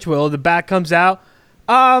Bat Bridge. Well, the bat comes out.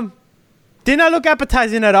 Did not look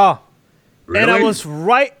appetizing at all. Really? And I was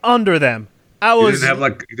right under them. You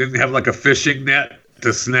didn't have like a fishing net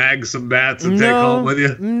to snag some bats and take home with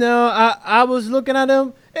you? No, I was looking at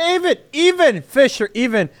them. Even Fisher,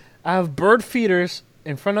 I have bird feeders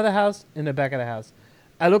in front of the house, in the back of the house.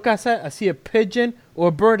 I look outside, I see a pigeon or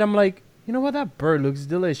a bird. I'm like, you know what? That bird looks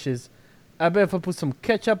delicious. I bet if I put some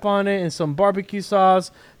ketchup on it and some barbecue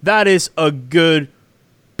sauce, that is a good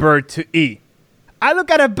bird to eat. I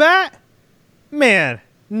look at a bat, man,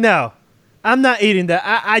 no. I'm not eating that.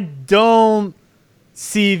 I don't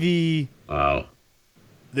see the... Wow.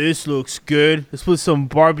 This looks good. Let's put some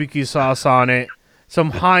barbecue sauce on it. Some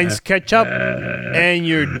Heinz ketchup, and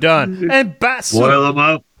you're done. And bat soup. Boil them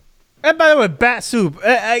up. And by the way, bat soup.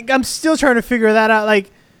 I'm still trying to figure that out. Like,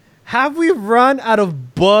 have we run out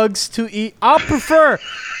of bugs to eat? I prefer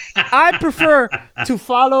to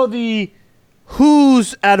follow the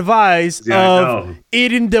WHO's advice of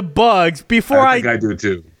eating the bugs before I think I do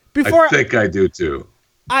too. I do too.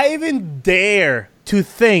 I even dare to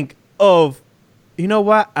think of, you know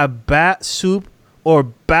what, a bat soup or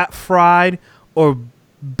bat fried or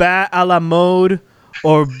bat a la mode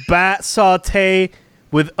or bat saute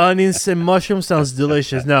with onions and mushrooms sounds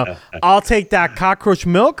delicious. No, I'll take that cockroach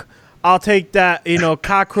milk. I'll take that,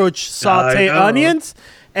 cockroach saute onions.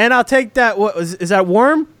 And I'll take that, is that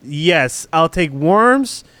worm? Yes, I'll take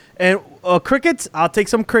worms. And crickets, I'll take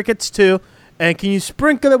some crickets too. And can you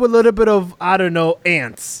sprinkle it with a little bit of, I don't know,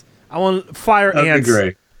 ants? I want fire That'd ants. Be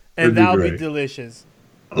great. And that'll be delicious.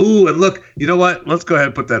 Ooh, and look, you know what? Let's go ahead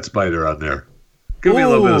and put that spider on there. Give me a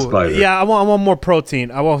little bit of spider. Yeah, I want more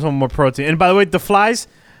protein. I want some more protein. And by the way, the flies,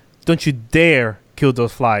 don't you dare kill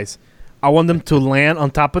those flies. I want them to land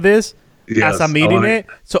on top of this as I'm eating it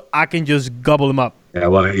so I can just gobble them up. Yeah, I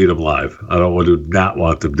want to eat them live. I do not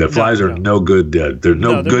want them dead. Flies are no good dead. They're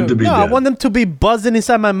no good to be dead. I want them to be buzzing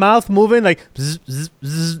inside my mouth, moving like bzz, bzz,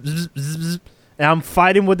 bzz, bzz, bzz, bzz. And I'm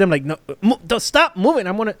fighting with them like, no, don't stop moving.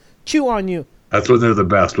 I'm going to chew on you. That's when they're the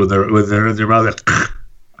best. When they're in your mouth.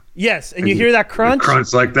 Yes, and you hear that crunch?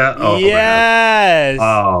 Crunch like that? Oh, yes. Man.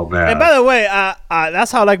 Oh, man. And by the way,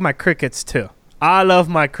 that's how I like my crickets, too. I love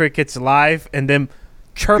my crickets live and them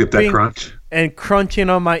chirping. Get that crunch? And crunching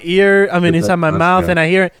on my ear. I mean, inside my mouth, and I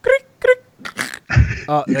hear it. Crick, crick.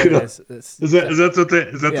 Oh, there it is. Is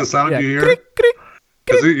that the sound you hear? Crick, crick,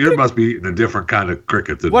 Because you must be eating a different kind of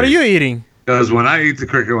cricket than What me. are you eating? Because when I eat the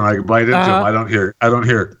cricket, when I bite into them, I don't hear.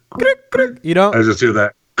 Crick, crick. You don't? I just hear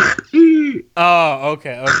that. Oh,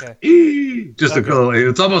 okay. Just a little.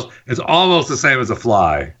 It's almost the same as a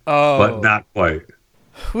fly. Oh, but not quite.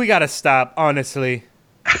 We gotta stop. Honestly,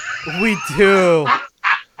 we do.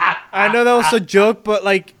 I know that was a joke, but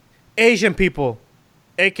like Asian people,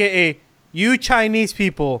 aka you Chinese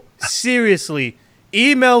people, seriously,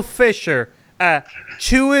 email Fisher at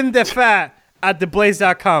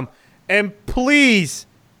chewingthefat@theblaze.com. And please,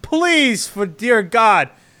 for dear God,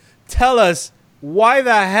 tell us, why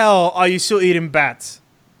the hell are you still eating bats?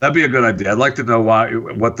 That'd be a good idea. I'd like to know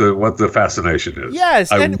what the fascination is.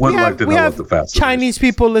 Yes, I would like to know what the fascination is. Chinese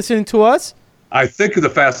people listening to us. I think the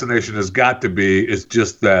fascination has got to be it's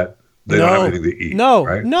just that they don't have anything to eat. No.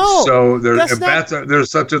 So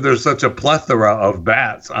there's such a plethora of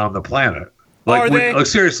bats on the planet.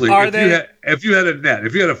 Seriously, if you had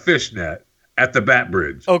a fish net at the bat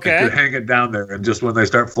bridge, okay, you could hang it down there, and just when they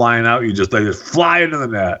start flying out, they just fly into the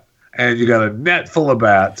net, and you got a net full of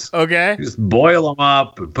bats. Okay, you just boil them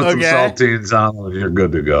up and put some saltines on them, and you're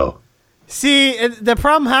good to go. See, the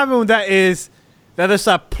problem having with that is that there's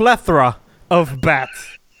a plethora of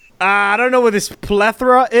bats. I don't know what this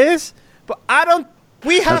plethora is, but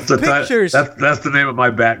we have pictures. That's the name of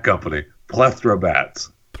my bat company, Plethora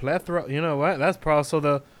Bats. Plethora. You know what? That's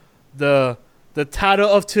also the title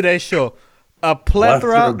of today's show. A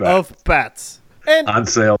plethora of bats. And on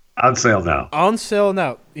sale now. On sale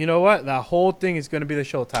now. You know what? That whole thing is going to be the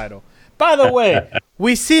show title. By the way,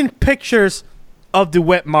 we've seen pictures of the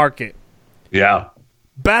wet market. Yeah.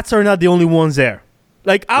 Bats are not the only ones there.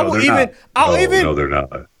 Like No, they're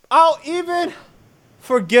not. I'll even,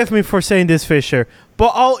 forgive me for saying this, Fisher,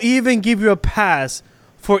 but I'll even give you a pass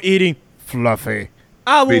for eating Fluffy.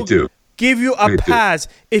 I will give you a pass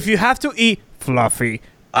if you have to eat Fluffy.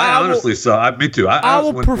 I honestly saw. Me too.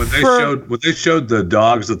 When they showed the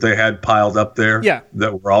dogs that they had piled up there,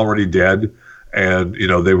 that were already dead, and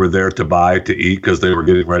they were there to eat because they were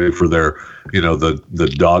getting ready for their,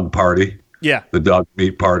 the dog party. Yeah. The dog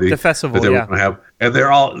meat party. The festival. That they were going to have, and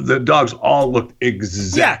the dogs all looked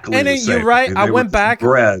exactly the same. You're right. I went back.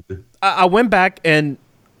 I went back and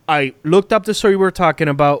I looked up the story we were talking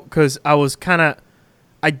about because I was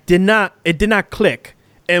it did not click.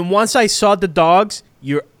 And once I saw the dogs,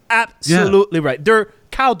 you're absolutely right. They're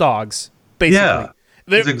cow dogs, basically. Yeah,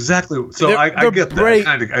 that's exactly. So I get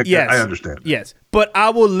that. I understand. Yes, but I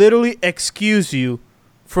will literally excuse you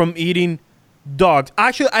from eating dogs.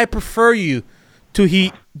 Actually, I prefer you to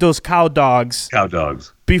eat those cow dogs.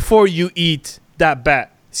 Before you eat that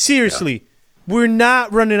bat. Seriously, we're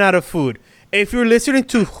not running out of food. If you're listening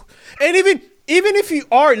to, and even if you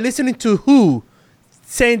are listening to who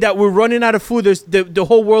saying that we're running out of food, the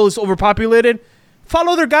whole world is overpopulated,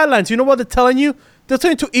 follow their guidelines. You know what they're telling you? They're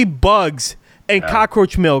telling you to eat bugs and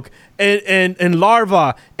cockroach milk and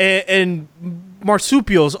larvae and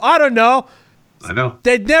marsupials. I don't know. I know.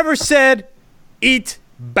 They never said eat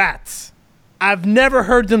bats. I've never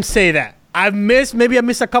heard them say that. I missed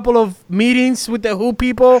a couple of meetings with the WHO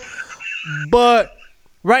people, but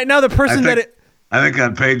right now the person I think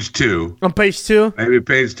on page 2. On page 2? Maybe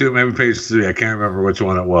page 2, maybe page 3. I can't remember which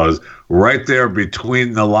one it was. Right there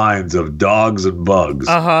between the lines of dogs and bugs.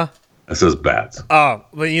 Uh-huh. It says bats. Oh,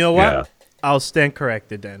 but you know what? Yeah. I'll stand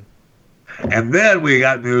corrected then. And then we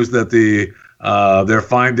got news that they're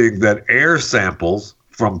finding that air samples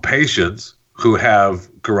from patients who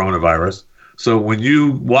have coronavirus. So when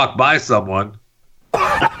you walk by someone...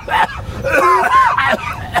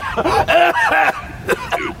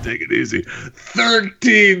 Dude, take it easy.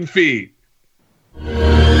 13 feet.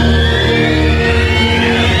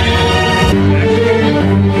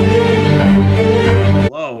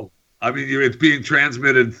 Hello. I mean, it's being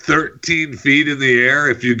transmitted 13 feet in the air.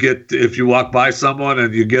 If you walk by someone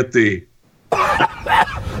and you get the.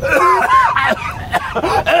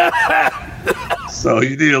 So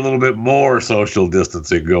you need a little bit more social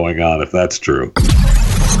distancing going on if that's true.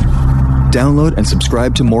 Download and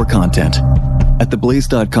subscribe to more content at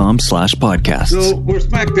theblaze.com/podcasts. So we're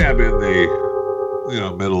smack dab in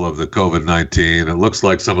the middle of the COVID-19. It looks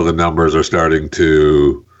like some of the numbers are starting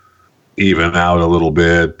to even out a little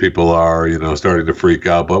bit. People are, starting to freak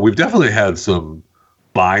out, but we've definitely had some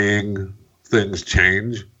buying things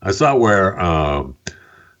change. I saw where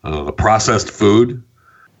the processed food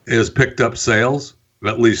has picked up sales,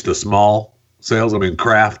 at least a small sales. I mean,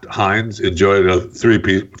 Kraft Heinz enjoyed a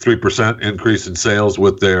 3% increase in sales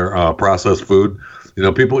with their processed food.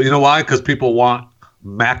 People, why? Because people want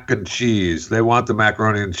mac and cheese. They want the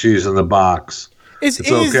macaroni and cheese in the box. It's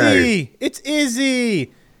easy. Okay. It's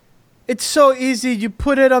easy. It's so easy. You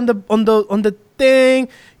put it on the thing.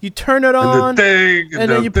 You turn it on, and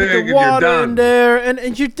then you put the water in there,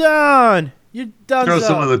 and you're done. You're done. Throw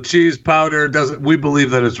some of the cheese powder. We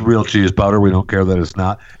believe that it's real cheese powder. We don't care that it's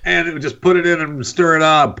not. And just put it in and stir it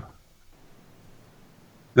up.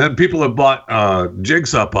 Then people have bought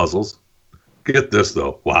jigsaw puzzles. Get this,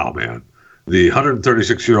 though. Wow, man. The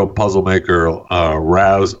 136-year-old puzzle maker,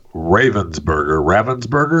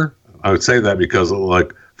 Ravensburger. I would say that because,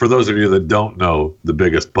 like, for those of you that don't know, the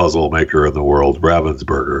biggest puzzle maker in the world,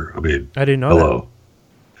 Ravensburger. I mean, I didn't know hello.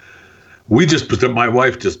 My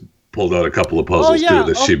wife just pulled out a couple of puzzles too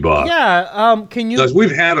that she bought. Yeah. Can you? Because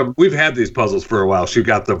we've had these puzzles for a while. She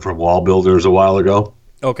got them from Wall Builders a while ago.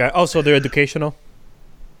 Okay. Oh, so they're educational.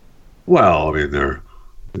 Well, I mean, they're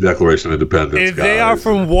Declaration of Independence. If they are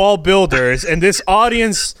from Wall Builders, and this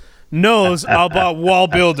audience knows about Wall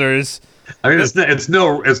Builders, I mean, it's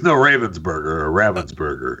no Ravensburger or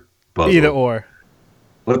Ravensburger puzzle. either or.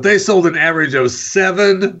 But they sold an average of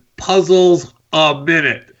 7 puzzles a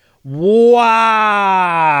minute.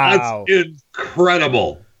 Wow. That's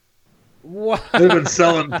incredible. Wow. They've been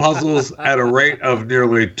selling puzzles at a rate of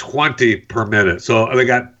nearly 20 per minute. So they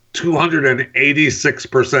got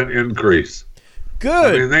 286% increase.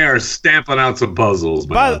 Good. I mean, they are stamping out some puzzles,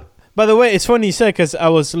 man. By the way, it's funny you said, because I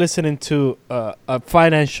was listening to a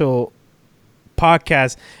financial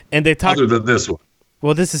podcast, and they talked. Other than this one.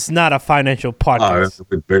 Well, this is not a financial podcast.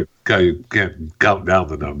 You can't count down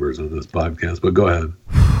the numbers on this podcast, but go ahead.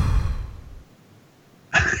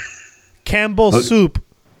 Campbell Soup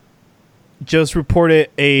just reported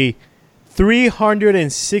a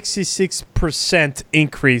 366%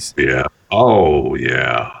 increase. Yeah. Oh,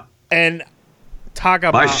 yeah. And talk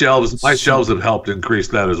about my shelves have helped increase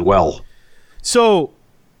that as well. So,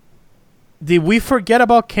 did we forget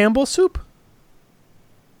about Campbell Soup?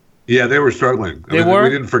 Yeah, they were struggling. We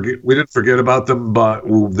didn't forget about them, but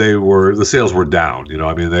the sales were down.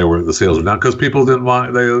 The sales were down because people didn't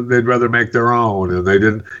want, they'd rather make their own, and they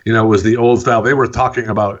didn't, it was the old style. They were talking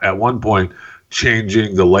about at one point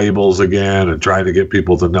changing the labels again and trying to get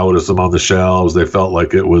people to notice them on the shelves. They felt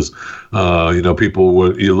like it was, people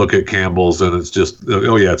would, you look at Campbell's and it's just,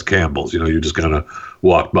 oh yeah, it's Campbell's. You just kind of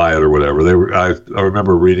walk by it or whatever. I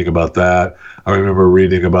remember reading about that. I remember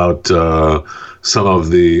reading about some of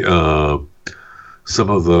the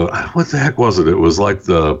what the heck was it? It was like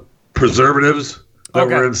the preservatives that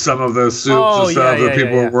were in some of the soups and stuff that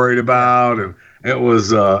people were worried about, and it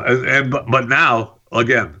was but now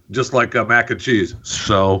again, just like mac and cheese.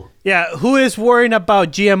 So yeah, who is worrying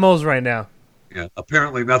about GMOs right now? Yeah,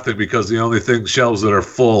 apparently nothing, because the only shelves that are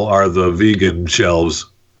full are the vegan shelves.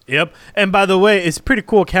 Yep. And by the way, it's pretty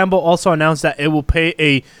cool. Campbell also announced that it will pay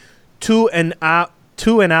a $2 an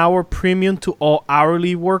hour premium to all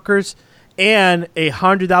hourly workers and a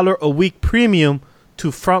 $100 a week premium to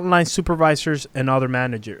frontline supervisors and other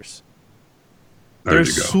managers. They're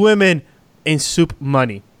swimming in soup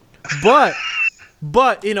money. But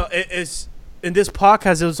it's in this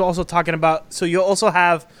podcast, it was also talking about, so you also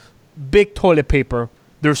have big toilet paper.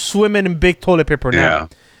 They're swimming in big toilet paper now. Yeah.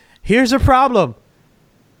 Here's the problem.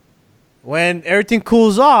 When everything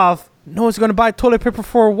cools off, no one's going to buy toilet paper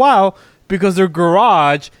for a while because their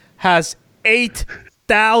garage has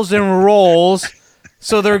 8,000 rolls,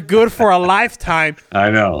 so they're good for a lifetime.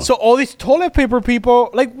 I know. So all these toilet paper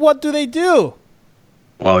people, like, what do they do?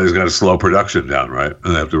 Well, he's got to slow production down, right?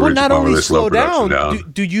 And they have to Well, reach not a point where only they slow production down.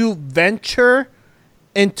 down. Do you venture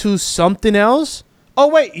into something else? Oh,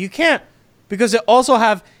 wait, you can't, because they also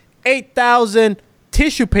have 8,000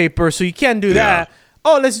 tissue paper, so you can't do that.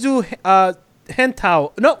 Oh, let's do hand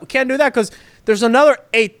towel. No, we can't do that because there's another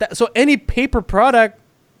 8,000. So any paper product,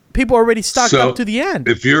 people already stocked up to the end.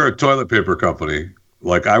 If you're a toilet paper company,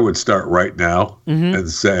 like I would start right now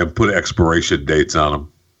and put expiration dates on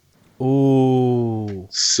them. Ooh.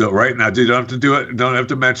 So right now, you don't have to do it. Don't have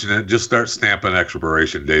to mention it. Just start stamping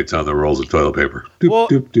expiration dates on the rolls of toilet paper. Doop,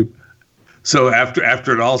 doop, doop. So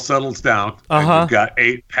after it all settles down, and you've got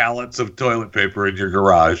 8 pallets of toilet paper in your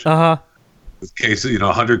garage. With cases,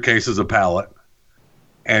 100 cases a pallet,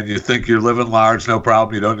 and you think you're living large, no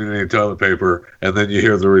problem. You don't need any toilet paper, and then you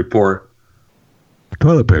hear the report.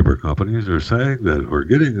 Toilet paper companies are saying that we're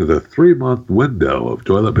getting the 3-month window of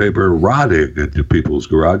toilet paper rotting into people's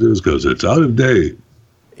garages because it's out of date.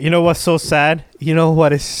 You know what's so sad? You know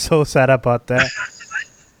what is so sad about that?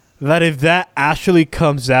 That if that actually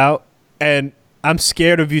comes out, and I'm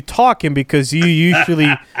scared of you talking because you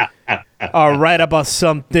usually are right about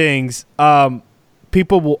some things,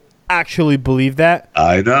 people will actually believe that.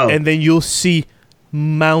 I know. And then you'll see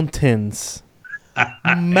mountains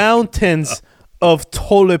of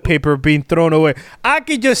toilet paper being thrown away. I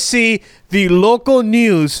could just see the local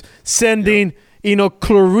news sending,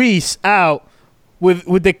 Clarice out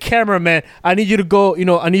with the cameraman. I need you to go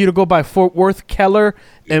by Fort Worth Keller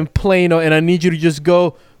and Plano, and I need you to just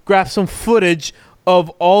go grab some footage of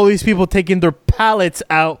all these people taking their pallets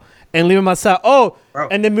out and leave them outside. Oh, bro,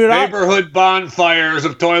 and the neighborhood bonfires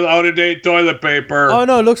of out-of-date toilet paper. Oh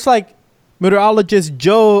no, it looks like meteorologist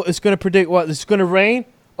Joe is going to predict what it's going to rain.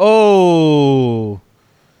 Oh,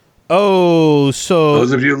 Oh, so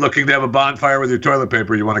Those of you looking to have a bonfire with your toilet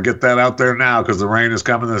paper, you want to get that out there now because the rain is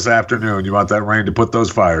coming this afternoon. You want that rain to put those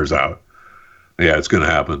fires out. Yeah, it's going to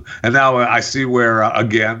happen. And now I see where,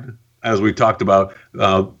 again, as we talked about,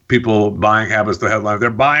 people buying habits, the headline, they're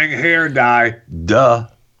buying hair dye. Duh.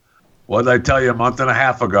 What did I tell you a month and a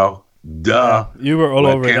half ago? Duh. You were all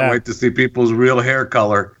over that. Can't wait to see people's real hair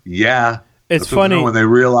color. Yeah. It's funny when they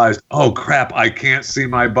realized, oh crap, I can't see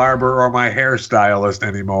my barber or my hairstylist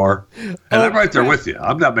anymore. And I'm right there with you.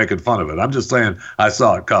 I'm not making fun of it. I'm just saying I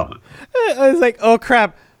saw it coming. I was like, oh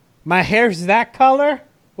crap, my hair's that color?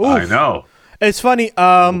 Oof. I know. It's funny.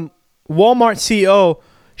 Walmart CEO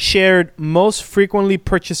shared most frequently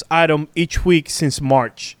purchased item each week since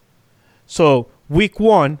March. So week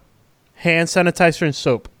 1, hand sanitizer and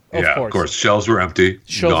soap. Of course. Shelves were empty.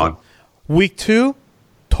 Gone. Week 2,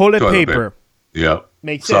 toilet paper. Yep.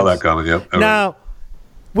 Makes Saw sense. that coming. Yep. Now,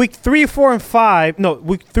 week 3, 4, and 5. No,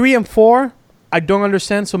 week 3 and 4. I don't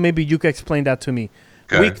understand. So maybe you can explain that to me.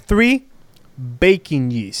 Okay. Week 3,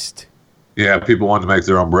 baking yeast. Yeah, people wanted to make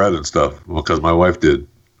their own bread and stuff because my wife did.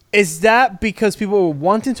 Is that because people were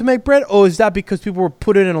wanting to make bread, or is that because people were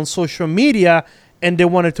putting it on social media and they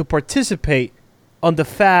wanted to participate on the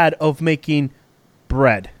fad of making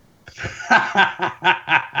bread?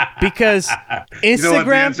 Because Instagram, you know what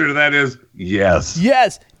the answer to that is? Yes.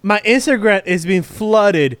 Yes, my Instagram is being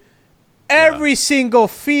flooded. Every single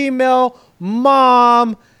female,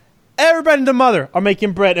 mom, everybody and the mother are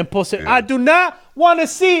making bread and posting. I do not want to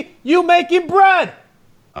see you making bread.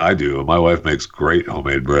 I do. My wife makes great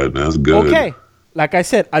homemade bread, man. It's good. Okay. Like I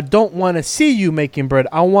said, I don't want to see you making bread.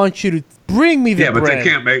 I want you to bring me the bread. Yeah, but they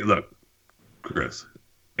can't make... Look, Chris,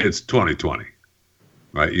 it's 2020,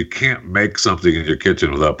 right? You can't make something in your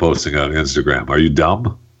kitchen without posting on Instagram. Are you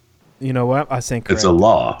dumb? You know what? I think it's a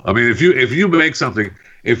law. I mean, if you make something...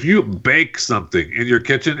 If you bake something in your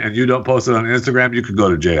kitchen and you don't post it on Instagram, you could go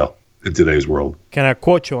to jail in today's world. Can I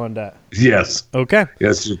quote you on that? Yes. Okay.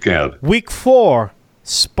 Yes, you can. Week 4,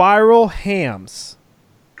 spiral hams.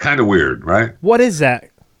 Kind of weird, right? What is that?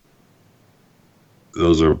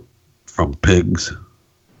 Those are from pigs.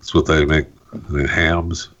 That's what they make.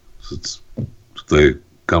 Hams. They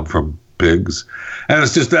come from pigs. And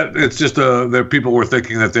it's just that people were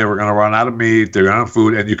thinking that they were going to run out of meat, they're going to run out of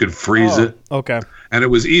food, and you could freeze it. Okay. And it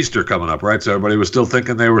was Easter coming up, right? So everybody was still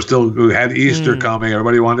thinking we had Easter coming.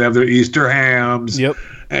 Everybody wanted to have their Easter hams. Yep.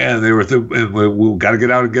 And they were, and we got to get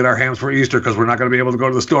out and get our hams for Easter because we're not going to be able to go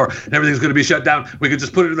to the store. And everything's going to be shut down. We could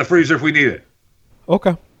just put it in the freezer if we need it.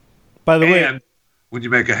 Okay. By the way, and when you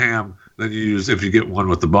make a ham, then if you get one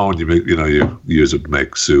with the bone, you use it to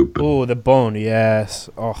make soup. Oh, the bone, yes.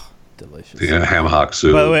 Oh, delicious. Yeah, ham hock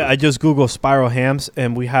soup. By the way, I just Googled spiral hams,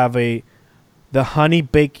 and we have the Honey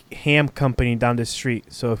Baked Ham Company down the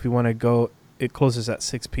street. So if you want to go, it closes at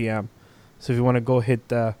 6 p.m. So if you want to go hit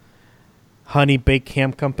the Honey Baked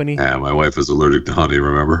Ham Company. Yeah, my wife is allergic to honey,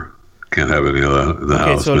 remember? Can't have any of that in the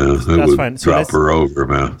house, so man. That's would fine. So drop her over,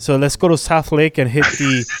 man. So let's go to South Lake and hit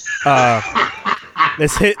the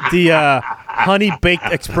Honey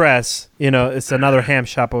Baked Express. It's another ham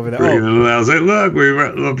shop over there. I was like, look,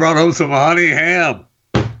 we brought home some honey ham.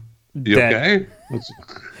 You okay?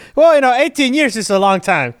 Well, 18 years is a long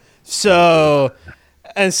time. So,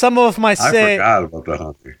 and some of them might say... I forgot about the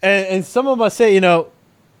honey. And some of us say,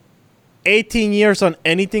 18 years on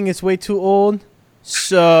anything is way too old.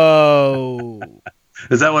 So...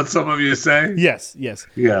 Is that what some of you say? Yes.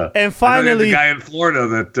 Yeah. And finally... the guy in Florida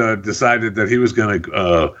that decided that he was going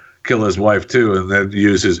to kill his wife, too, and then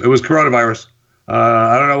use it was coronavirus.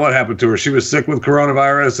 I don't know what happened to her. She was sick with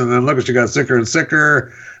coronavirus, and then look, she got sicker and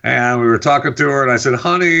sicker. And we were talking to her, and I said,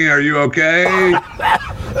 "Honey, are you okay?"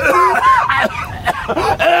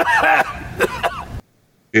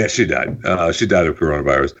 Yeah, she died. She died of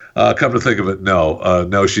coronavirus. Come to think of it,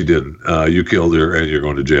 no, she didn't. You killed her, and you're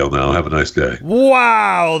going to jail now. Have a nice day.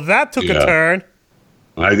 Wow, that took a turn.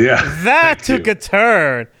 That took a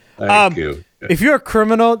turn. Thank you. If you're a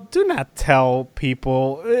criminal, do not tell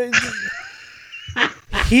people.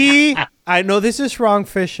 I know this is wrong,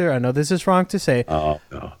 Fisher. I know this is wrong to say. Oh,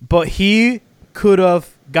 no. But he could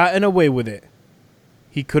have gotten away with it.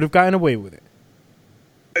 He could have gotten away with it.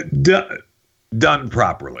 Done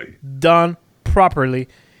properly.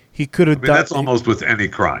 He could have done. That's almost with any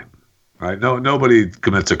crime, right? Nobody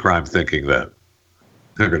commits a crime thinking that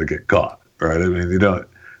they're going to get caught, right? I mean,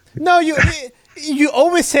 No, you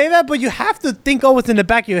always say that, but you have to think always in the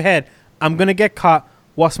back of your head, I'm going to get caught.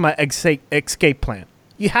 What's my escape plan?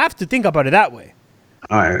 You have to think about it that way.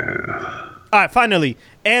 All right, finally.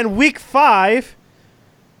 And week 5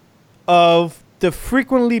 of the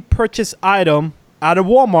frequently purchased item out of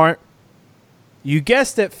Walmart, You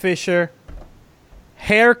guessed it, Fisher.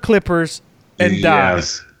 Hair clippers and dye.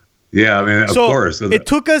 Yes. Yeah, I mean, of course. It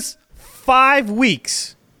took us 5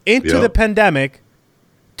 weeks into the pandemic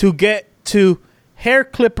to get to hair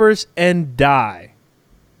clippers and dye.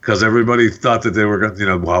 Because everybody thought that they were going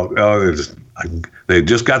to, they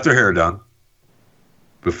just got their hair done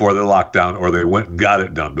before the lockdown, or they went and got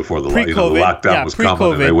it done before the lockdown was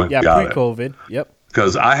coming, and they went and got it. Pre-COVID, yep.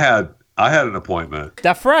 Because I had an appointment.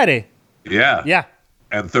 That Friday. Yeah. Yeah.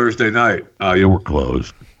 And Thursday night, we're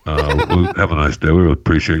closed. Have a nice day. We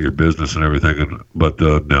appreciate your business and everything, but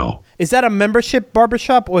no. Is that a membership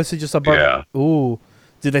barbershop, or is it just a Yeah. Ooh.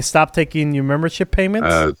 Did they stop taking your membership payments?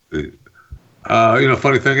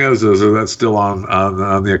 Funny thing is that's still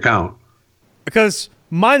on the account. Because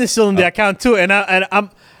mine is still in the account too, and I'm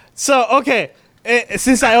so okay.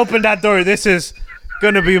 Since I opened that door, this is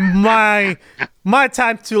gonna be my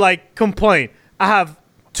time to complain. I have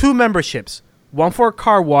 2 memberships, one for a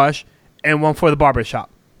car wash and one for the barbershop.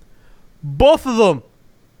 Both of them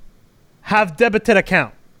have debited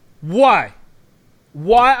account. Why?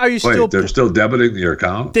 Why are you still? They're still debiting your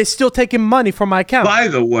account? They're still taking money from my account. By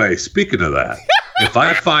the way, speaking of that, if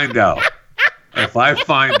I find out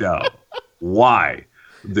why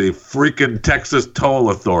the freaking Texas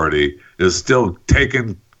Toll Authority is still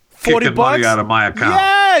kicking money out of my account.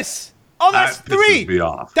 Yes. Oh, that's that 3. pisses me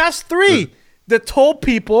off. That's 3. The toll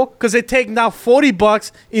people, because they take now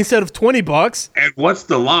 $40 instead of $20. And what's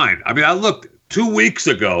the line? I mean, I looked 2 weeks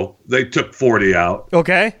ago, they took 40 out.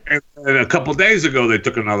 Okay. And a couple days ago, they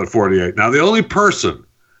took another 48. Now, the only person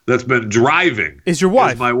that's been driving is your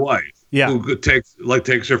wife. Is my wife. Yeah. Who takes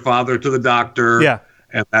her father to the doctor. Yeah.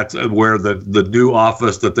 And that's where the new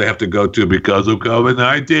office that they have to go to because of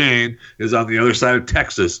COVID-19 is on the other side of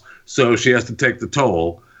Texas. So she has to take the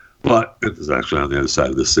toll. But it is actually on the other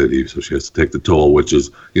side of the city, so she has to take the toll, which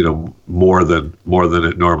is, more than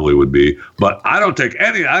it normally would be. But I don't take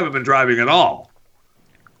any. I haven't been driving at all,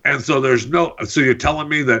 and so So you're telling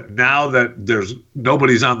me that now that there's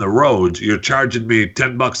nobody's on the roads, you're charging me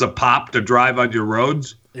 $10 a pop to drive on your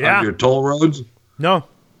roads, on your toll roads? No.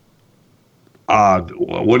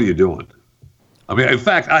 What are you doing? I mean, in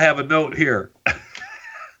fact, I have a note here,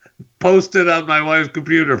 posted on my wife's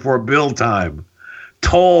computer for bill time.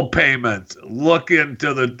 Toll payments. Look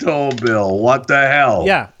into the toll bill. What the hell?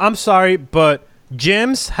 Yeah, I'm sorry, but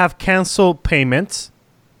gyms have canceled payments.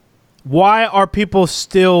 Why are people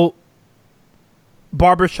still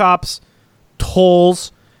barbershops,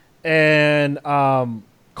 tolls, and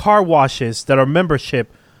car washes that are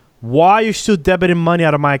membership? Why are you still debiting money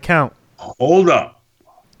out of my account? Hold up.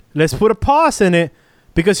 Let's put a pause in it,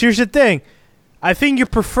 because here's the thing. I think you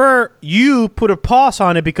prefer you put a pause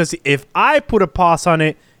on it, because if I put a pause on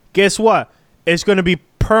it, guess what? It's going to be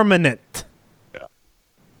permanent.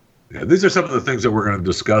 Yeah, these are some of the things that we're going to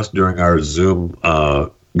discuss during our Zoom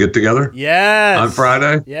get together. Yes. On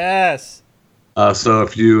Friday. Yes. So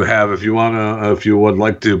if you would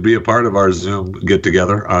like to be a part of our Zoom get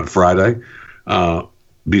together on Friday,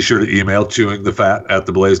 be sure to email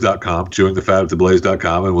chewingthefat@theblaze.com,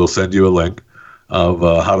 chewingthefat@theblaze.com, and we'll send you a link of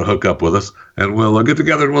how to hook up with us, and we'll get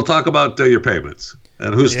together and we'll talk about your payments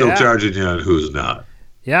and who's still charging you and who's not.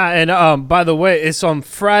 Yeah, and by the way, it's on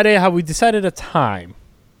Friday. Have we decided a time?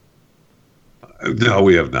 No,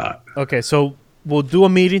 we have not. Okay, so we'll do a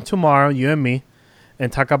meeting tomorrow, you and me,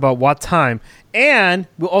 and talk about what time. And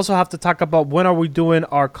we'll also have to talk about when are we doing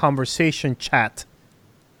our conversation chat.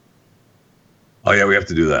 Oh, yeah, we have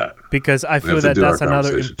to do that. Because I feel that that's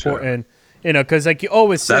another important... Chat. Because like you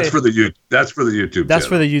always say, that's for the YouTube. That's for the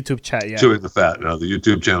YouTube chat. Yeah, Chewing the Fat. The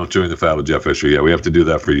YouTube channel, Chewing the Fat with Jeff Fisher. Yeah, we have to do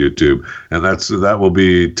that for YouTube, and that will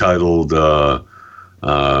be titled. Are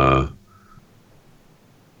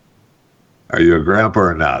you a grandpa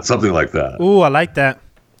or not? Something like that. Ooh, I like that.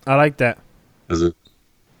 Is it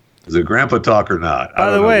grandpa talk or not? By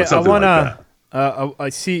the way, I wanna. I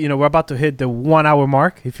see. We're about to hit the 1 hour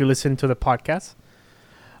mark. If you listen to the podcast.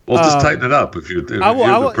 Well, just tighten it up. If you're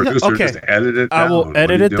the producer, just edit it down. I will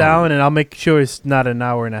edit it down, and I'll make sure it's not an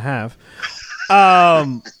hour and a half.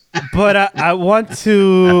 But I want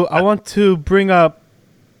to bring up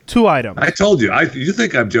 2 items. I told you. You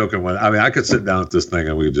think I'm joking? I could sit down at this thing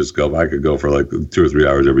and we could just go. I could go for like 2 or 3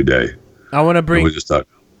 hours every day. I want to bring. We just talk.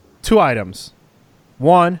 2 items.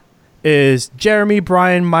 One is Jeremy,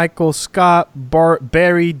 Brian, Michael, Scott,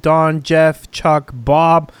 Barry, Don, Jeff, Chuck,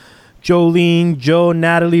 Bob, Jolene, Joe,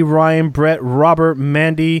 Natalie, Ryan, Brett, Robert,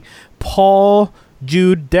 Mandy, Paul,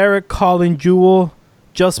 Jude, Derek, Colin, Jewel,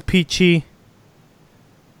 Just Peachy.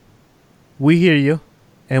 We hear you,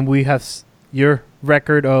 and we have your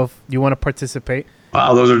record of you want to participate.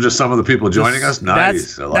 Wow, those are just some of the people joining us.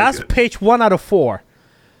 Nice. That's page 1 out of 4.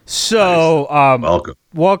 So, nice.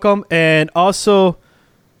 Welcome. And also,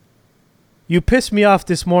 you pissed me off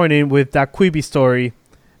this morning with that Quibi story,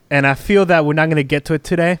 and I feel that we're not going to get to it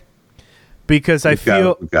today because we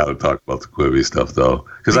got to talk about the Quibi stuff though,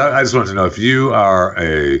 because I just want to know if you are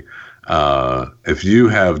if you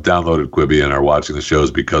have downloaded Quibi and are watching the shows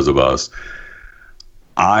because of us.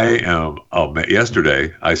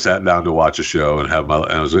 Yesterday I sat down to watch a show and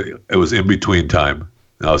it was in between time.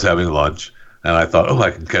 And I was having lunch and I thought,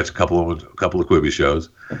 I can catch a couple of Quibi shows.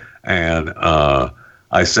 And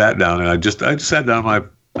I sat down and I just sat down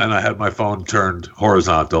and I had my phone turned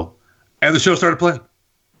horizontal and the show started playing.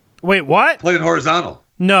 Wait, what? Playing horizontal.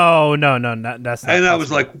 No, that's not And possible. I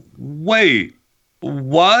was like, wait,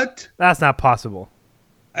 what? That's not possible.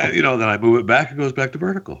 And then I move it back, it goes back to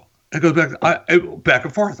vertical. It goes back back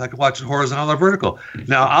and forth. I can watch it horizontal or vertical.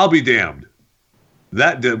 Now, I'll be damned.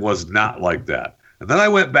 That was not like that. And then I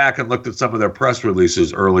went back and looked at some of their press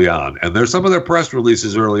releases early on. And some of their press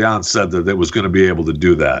releases early on said that it was going to be able to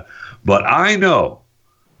do that. But I know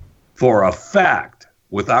for a fact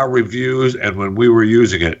with our reviews and when we were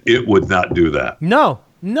using it, it would not do that. No,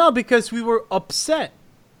 because we were upset.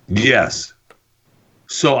 Yes.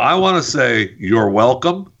 So I want to say you're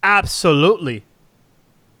welcome. Absolutely.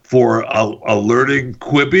 For alerting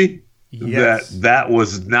Quibi yes. that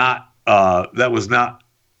was not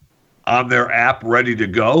on their app ready to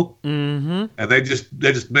go, mm-hmm. and they just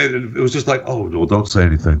made it. It was just like, oh no, don't say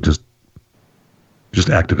anything, just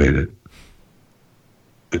activate it,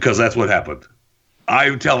 because that's what happened.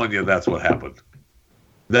 I'm telling you, that's what happened.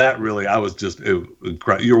 That really, I was just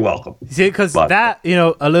incredible. You're welcome. See, because that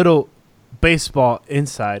a little baseball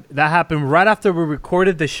inside that happened right after we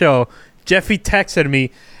recorded the show. Jeffy texted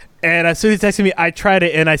me. And as soon as he texted me, I tried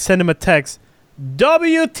it, and I sent him a text.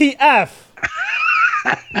 WTF?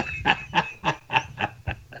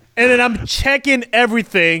 And then I'm checking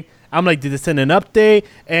everything. I'm like, did they send an update?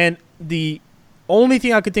 And the only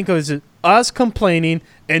thing I could think of is us complaining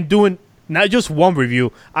and doing not just one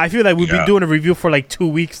review. I feel like we've been doing a review for like 2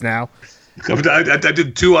 weeks now. I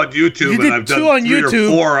did 2 on YouTube, and I've done 3 or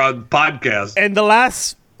 4 on podcasts. And the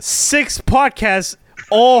last 6 podcasts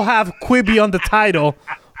all have Quibi on the title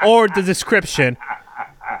or the description.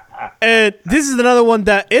 And this is another one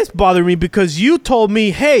that is bothering me because you told me,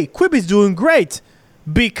 hey, Quibi's doing great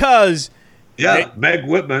because... Meg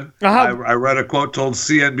Whitman. I read a quote told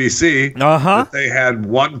CNBC that they had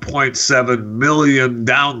 1.7 million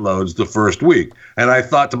downloads the first week. And I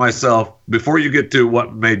thought to myself, before you get to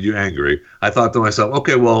what made you angry, I thought to myself, so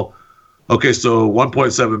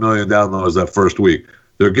 1.7 million downloads that first week.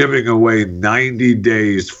 They're giving away 90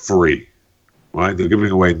 days free. Right? They're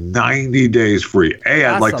giving away 90 days free. A,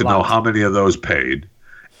 I'd like to know how many of those paid.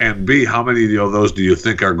 And B, how many of those do you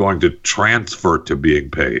think are going to transfer to being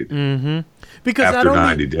paid? Mm-hmm. Because after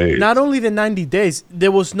 90 days. Not only the 90 days,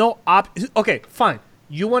 there was no okay, fine.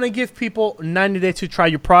 You want to give people 90 days to try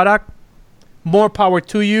your product? More power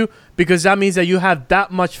to you, because that means that you have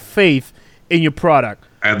that much faith in your product.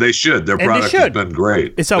 And they should. Their product has been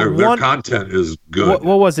great. Their content is good.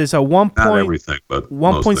 What was this? Not everything, but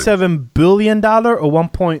 $1.7 billion or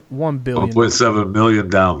 1.1 billion? 1.7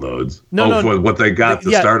 million downloads. What they got,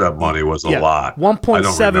 the startup money was a lot.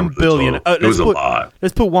 1.7 billion. It was a lot.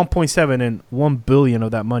 Let's put 1.7 and 1 billion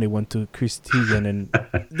of that money went to Chris Teigen, and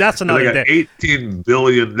that's another day. They got $18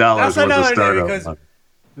 billion worth of startup money.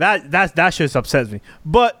 That just upsets me.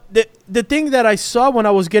 But the thing that I saw when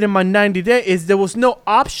I was getting my 90 day is there was no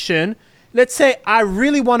option. Let's say I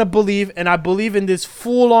really want to believe, and I believe in this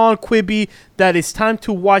full-on Quibi that it's time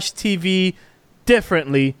to watch TV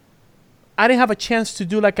differently. I didn't have a chance to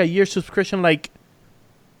do like a year subscription like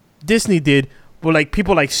Disney did, but like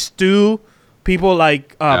people like Stu, people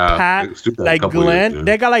like Pat, like Glenn, years,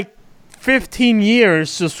 they got like 15 years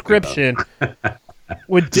subscription.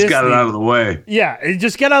 With just got it out of the way. Yeah,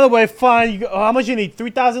 just get out of the way. Fine. How much you need?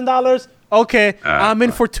 $3,000? Okay, I'm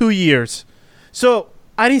in for 2 years. So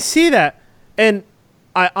I didn't see that. And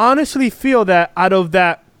I honestly feel that out of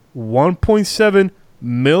that $1.7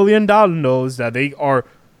 million downloads that they are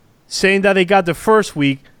saying that they got the first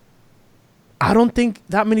week, I don't think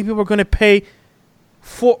that many people are going to pay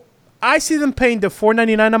for... I see them paying the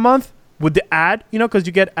 $4.99 a month with the ad, because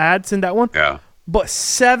you get ads in that one. Yeah. But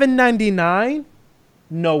 $7.99...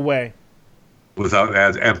 No way. Without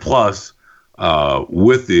ads. And plus,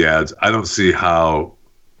 with the ads, I don't see how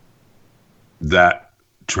that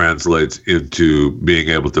translates into being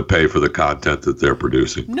able to pay for the content that they're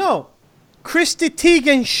producing. No. Christy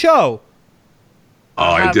Teigen show. Oh,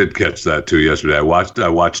 I did catch that too yesterday. I watched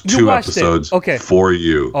You two watched it. episodes Okay. for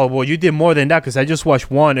you. Oh, well, you did more than that because I just watched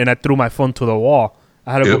one and I threw my phone to the wall.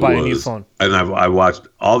 I had to go buy a new phone. And I watched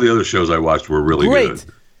all the other shows I watched were really good.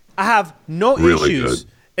 I have no Really issues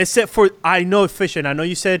good. except for I know Fisher. I know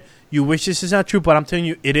you said you wish this is not true, but I'm telling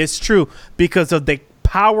you it is true because of the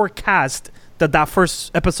power cast that first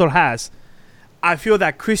episode has. I feel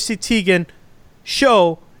that Chrissy Teigen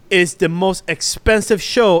show is the most expensive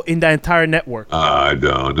show in the entire network. I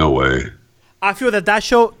don't. No way. I feel that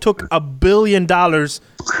show took $1 billion just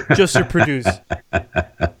to produce.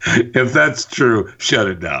 If that's true, shut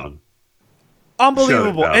it down.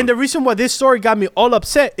 Unbelievable. down. And the reason why this story got me all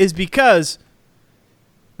upset is because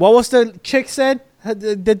what was the chick said?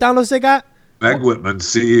 The downloads they got? Meg Whitman,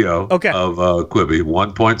 CEO Okay. of Quibi,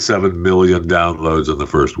 1.7 million downloads in the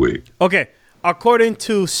first week. Okay. According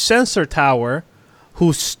to Sensor Tower,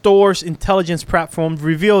 who stores intelligence platforms,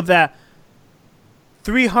 revealed that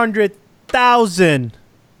 300,000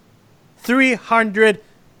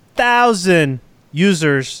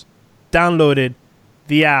 users downloaded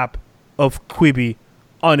the app of Quibi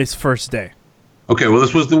on its first day. Okay, well,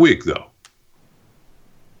 this was the week, though.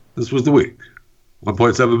 This was the week.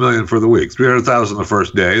 1.7 million for the week. 300,000 the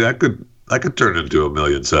first day. That could turn into 1.7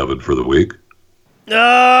 million for the week.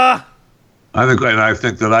 I think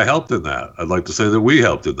that I helped in that. I'd like to say that we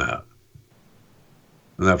helped in that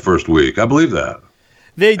first week. I believe that.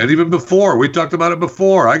 And even before, we talked about it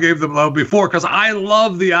before. I gave them love before because I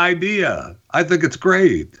love the idea. I think it's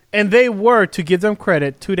great. And they were, to give them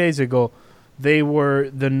credit, 2 days ago, they were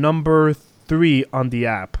the number 3 on the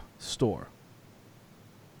App Store.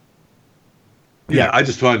 Yeah, I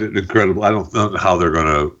just find it incredible. I don't know how they're going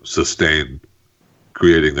to sustain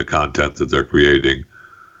creating the content that they're creating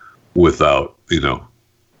without, $18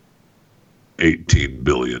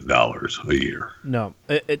 billion a year. No,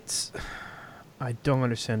 it's... I don't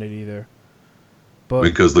understand it either. But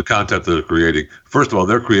because the content they're creating, first of all,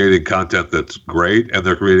 they're creating content that's great, and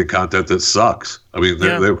they're creating content that sucks. I mean,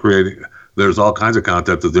 they're creating... There's all kinds of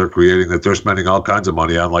content that they're creating that they're spending all kinds of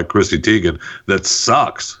money on, like Chrissy Teigen, that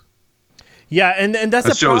sucks. Yeah, and that's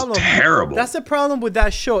that the show problem. Is terrible. That's the problem with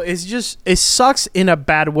that show. It's just it sucks in a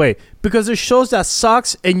bad way because there's shows that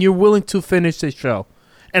sucks and you're willing to finish the show.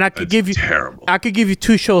 And I could give you terrible. I could give you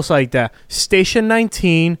 2 shows like that: Station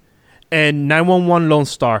 19 and 911 Lone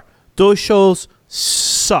Star. Those shows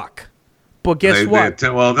suck. But guess what?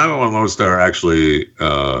 911 Lone Star actually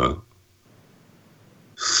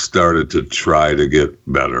started to try to get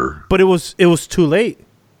better, but it was too late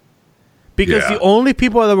because the only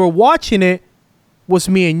people that were watching it was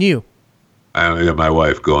me and you. And my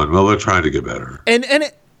wife going, well, they're trying to get better. And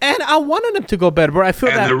I wanted them to go better, but I feel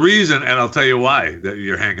and the reason, and I'll tell you why that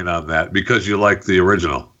you're hanging on that, because you like the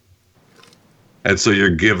original, and so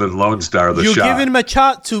you're giving Lone Star the shot. You're giving him a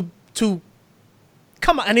shot to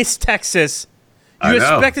come on, and it's Texas. You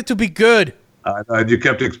expect it to be good. And you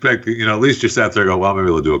kept expecting, at least you sat there and go, well,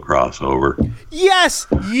 maybe we'll do a crossover. Yes.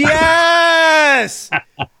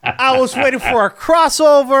 I was waiting for a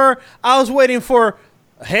crossover. I was waiting for,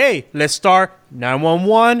 hey, let's start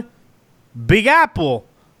 911 Big Apple.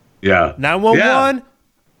 Yeah. 911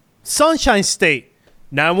 Sunshine State.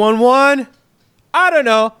 911, I don't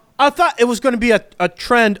know. I thought it was going to be a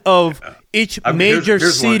trend of each major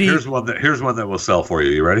city. Here's one that will sell for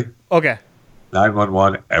you. You ready? Okay.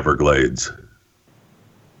 911 Everglades.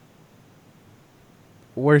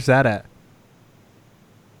 Where's that at?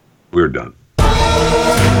 We're done.